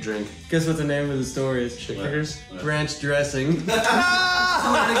cowboy drink. Guess what the name of the store is? Chick fingers. Ranch dressing. Swear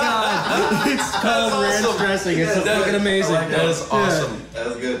to God, it's called ranch awesome. dressing. It's so fucking amazing. That is awesome. That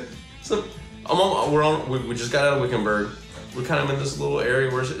was good. So we just got out of Wickenburg. We're kind of in this little area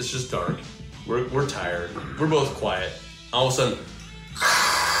where it's just dark. We're tired. We're both quiet. All of a sudden,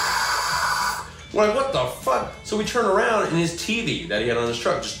 we're like, what the fuck? So we turn around and his TV that he had on his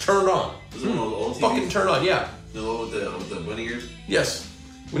truck just turned on. Was it one of those old TVs? Fucking turned on, yeah. The one with the bunny ears? Yes.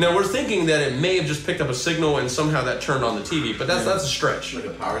 Now we're thinking that it may have just picked up a signal and somehow that turned on the TV, but that's a stretch. Like a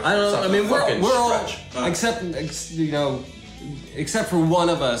power. I don't. I mean, we're Fucking all stretch. except for one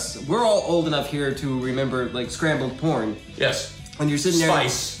of us. We're all old enough here to remember like scrambled porn. Yes. When you're sitting there,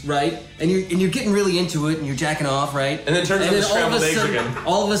 Spice. right? And you're getting really into it, and you're jacking off, right? And then turns into scrambled eggs again.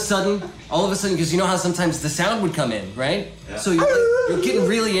 All of a sudden, because you know how sometimes the sound would come in, right? Yeah. So you're getting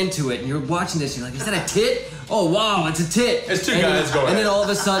really into it, and you're watching this. You're like, is that a tit? Oh wow, it's a tit. It's two And guys then, going And at then it. all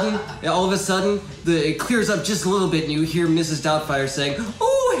of a sudden, it clears up just a little bit, and you hear Mrs. Doubtfire saying,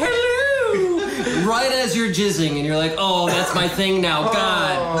 "Oh hello." Right as you're jizzing, and you're like, "Oh, that's my thing now,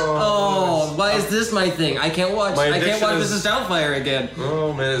 God! Oh, why is this my thing? I can't watch. My I can't addiction watch is- Mrs. Doubtfire again.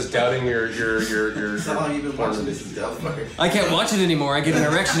 Oh man, it's doubting your How long you been watching this? Is Doubtfire. I can't watch it anymore. I get an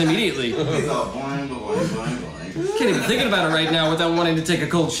erection immediately. He's all boing, boing, boing, boing. Can't even think about it right now without wanting to take a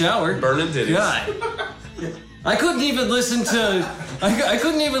cold shower. burning titties. God. I couldn't even listen to. I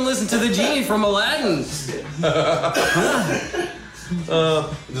couldn't even listen to the genie from Aladdin.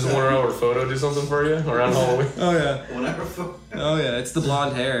 Does 1 hour photo do something for you around Halloween? Oh yeah. Whenever. Oh yeah. It's the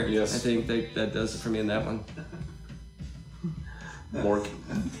blonde hair. Yes. I think that does it for me in that one. More.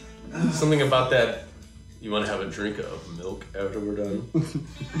 Something about that. You want to have a drink of milk after we're done?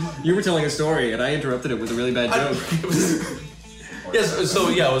 You were telling a story and I interrupted it with a really bad joke. Yes. So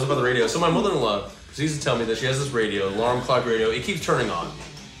yeah, it was about the radio. So my mother-in-law proceeds to tell me that she has this radio, alarm clock radio. It keeps turning on,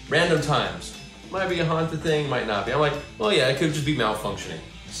 random times. Might be a haunted thing, might not be. I'm like, well, yeah, it could just be malfunctioning.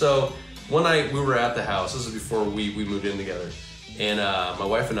 So one night we were at the house. This is before we moved in together, and my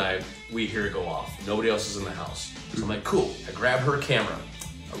wife and I, we hear it go off. Nobody else is in the house. So I'm like, cool. I grab her camera.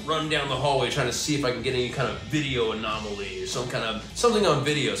 I run down the hallway trying to see if I can get any kind of video anomaly or something on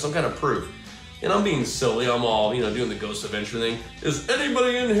video, some kind of proof. And I'm being silly. I'm all, doing the ghost adventure thing. Is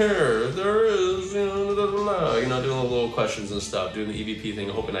anybody in here? If there is, doing the little questions and stuff, doing the EVP thing,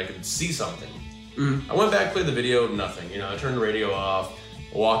 hoping I could see something. I went back, played the video, nothing. I turned the radio off,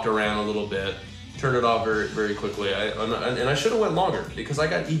 walked around a little bit, turned it off very, very quickly. And I should have went longer because I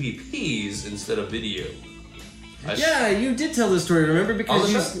got EVPs instead of video. Yeah, you did tell this story. Remember?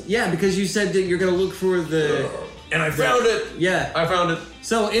 Because because you said that you're gonna look for the. And I found it. Yeah. I found it.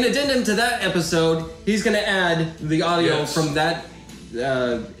 So, in addendum to that episode, he's going to add the audio Yes. from that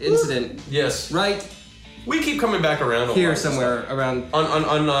incident, Yes. right We keep coming back around a here lot. somewhere around.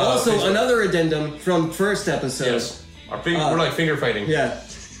 On Also, Facebook. another addendum from first episode. Yes. We're like finger fighting. Yeah,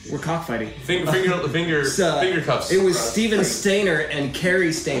 we're cockfighting. Finger cuffs. It was Steven Stainer and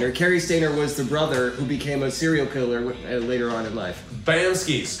Carrie Stainer. Carrie Stainer was the brother who became a serial killer later on in life.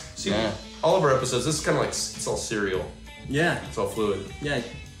 Bamskis. See, Yeah. all of our episodes, this is kind of like, it's all serial. Yeah, It's all fluid. yeah.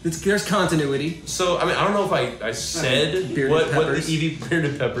 There's continuity. So, I don't know if I said Bearded what the peppers.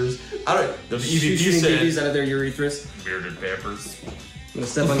 Bearded peppers. I don't, the EVP Shooting said. babies out of their urethras. Bearded peppers.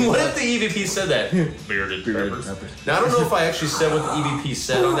 Step on What if the EVP said that? Bearded peppers. Now, I don't know if I actually said what the EVP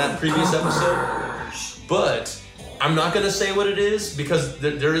said on that previous episode, but I'm not going to say what it is because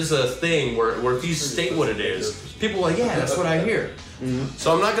there is a thing where if you state what it is, people are like, yeah, that's what I hear.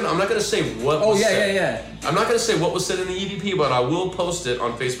 So I'm not gonna say what. Oh, was yeah, said. yeah. I'm not gonna say what was said in the EVP, but I will post it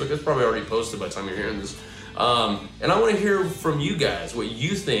on Facebook. It's probably already posted by the time you're hearing this. And I want to hear from you guys what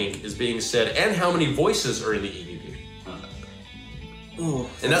you think is being said and how many voices are in the EVP. Ooh.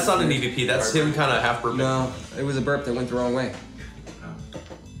 And that's not an EVP. That's him kind of half burping. No, it was a burp that went the wrong way.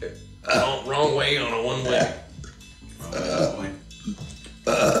 Wrong way on a one way.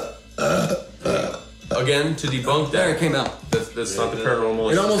 Again, to debunk that. There it came out. That's not the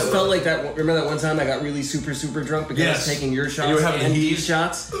paranormal. It almost felt like that. Remember that one time I got really super drunk because I was taking your shots you were having and heat these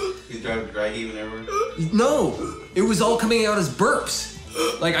shots? He's driving dry heaving everywhere. No, it was all coming out as burps.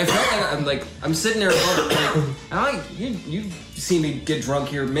 Like I felt like I'm sitting there like you've seen me get drunk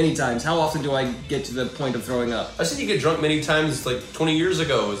here many times. How often do I get to the point of throwing up? I seen you get drunk many times, like 20 years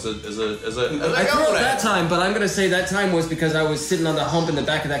ago. As a I threw up that time, but I'm gonna say that time was because I was sitting on the hump in the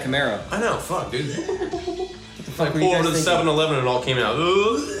back of that Camaro. I know, fuck, dude. What the fuck were you Pulled guys over to thinking? 7-Eleven and it all came out.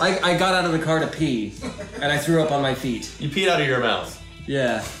 I got out of the car to pee, and I threw up on my feet. You peed out of your mouth.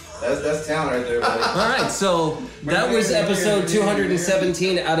 Yeah. That's talent right there, buddy. All right, so that was episode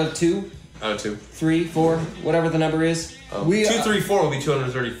 217 out of 2, Out of 2. 3, 4, whatever the number is. 234 will be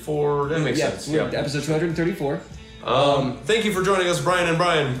 234. That makes sense. Yeah, Yeah. episode 234. Thank you for joining us, Brian and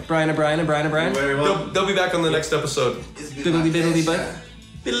Brian. Brian. Very well. They'll be back on the next episode. Biddly butt.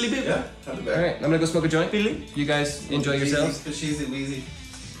 Biddly boo. Yeah, I'll be back. All right, I'm gonna go smoke a joint. Biddly. You guys enjoy yourselves. Cheesy, wheezy.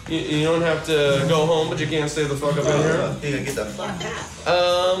 You don't have to go home, but you can't stay the fuck up in here. Yeah, get the fuck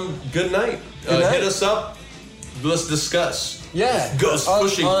out. Good night. Good night. Hit us up. Let's discuss. Yeah. Ghost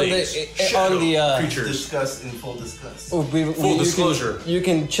pushing things. Shadow creatures. Discuss in full discuss. Full disclosure. You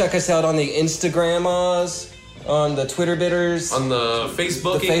can check us out on the Instagrams, on the Twitter bitters, On the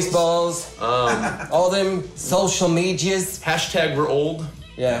Facebook. the Faceballs, all them social medias. Hashtag we're old.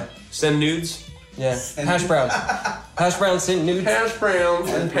 Yeah. Send nudes. Yeah. Hash brown. Hash brown sent nudes. Hash browns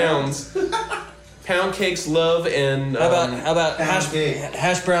and pounds. Pound cakes, love, and How about cake.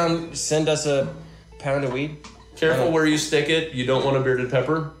 hash brown send us a pound of weed? careful where you stick it. You don't want a bearded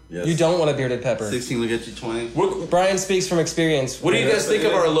pepper. Yes. You don't want a bearded pepper. 16 will get you 20. Brian speaks from experience. What do you guys think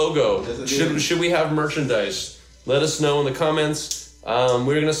of our logo? Yes, I do. Should we have merchandise? Let us know in the comments.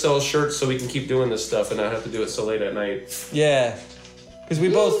 We're gonna sell shirts so we can keep doing this stuff and not have to do it so late at night. Yeah. Because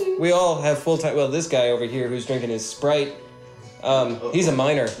we all have full-time, well, this guy over here who's drinking his Sprite, he's a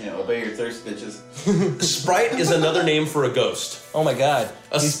minor. Yeah, obey your thirst, bitches. Sprite is another name for a ghost. Oh my god.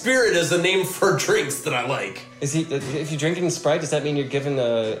 A spirit is a name for drinks that I like. Is he? If you're drinking Sprite, does that mean you're giving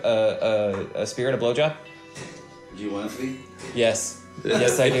a spirit a blowjob? Do you want to see? Yes.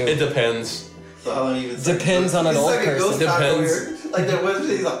 Yes, I do. It depends. So how long you been Depends on an He's old like a person. ghost cock over Depends. here. Like that one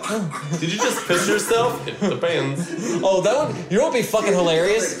he's like, Did you just piss yourself? It depends. Oh, that would, you know what would be fucking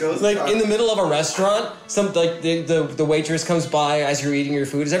hilarious? Like ghost Like cock. in the middle of a restaurant, the waitress comes by as you're eating your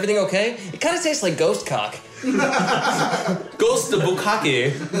food. Is everything okay? It kind of tastes like ghost cock. Ghost the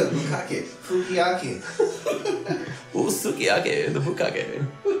bukake. Bukake, Fukiake. Ooh, sukiyake, the bukake.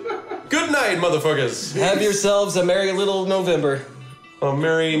 Good night, motherfuckers. Have yourselves a merry little November. Oh,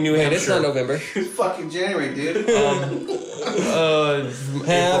 Merry New Wait, Hampshire. it's not November. It's fucking January, dude.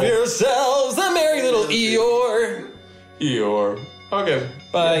 Have yourselves a merry little Eeyore. Eeyore. Okay.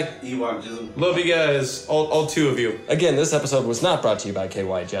 Bye. Ewok Jism. Love you guys, all two of you. Again, this episode was not brought to you by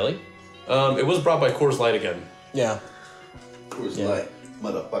KY Jelly. It was brought by Coors Light again. Yeah. Coors Light,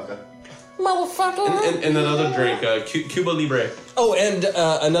 motherfucker. Motherfucker. And another drink, Cuba Libre. Oh, and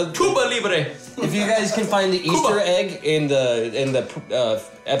another. Cuba Libre. If you guys can find the Easter egg in the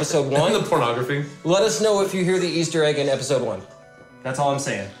episode And 1, the pornography. let us know if you hear the Easter egg in episode 1. That's all I'm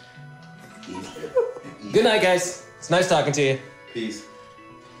saying. Good night, guys. It's nice talking to you. Peace.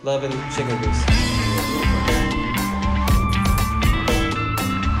 Love and chicken goose.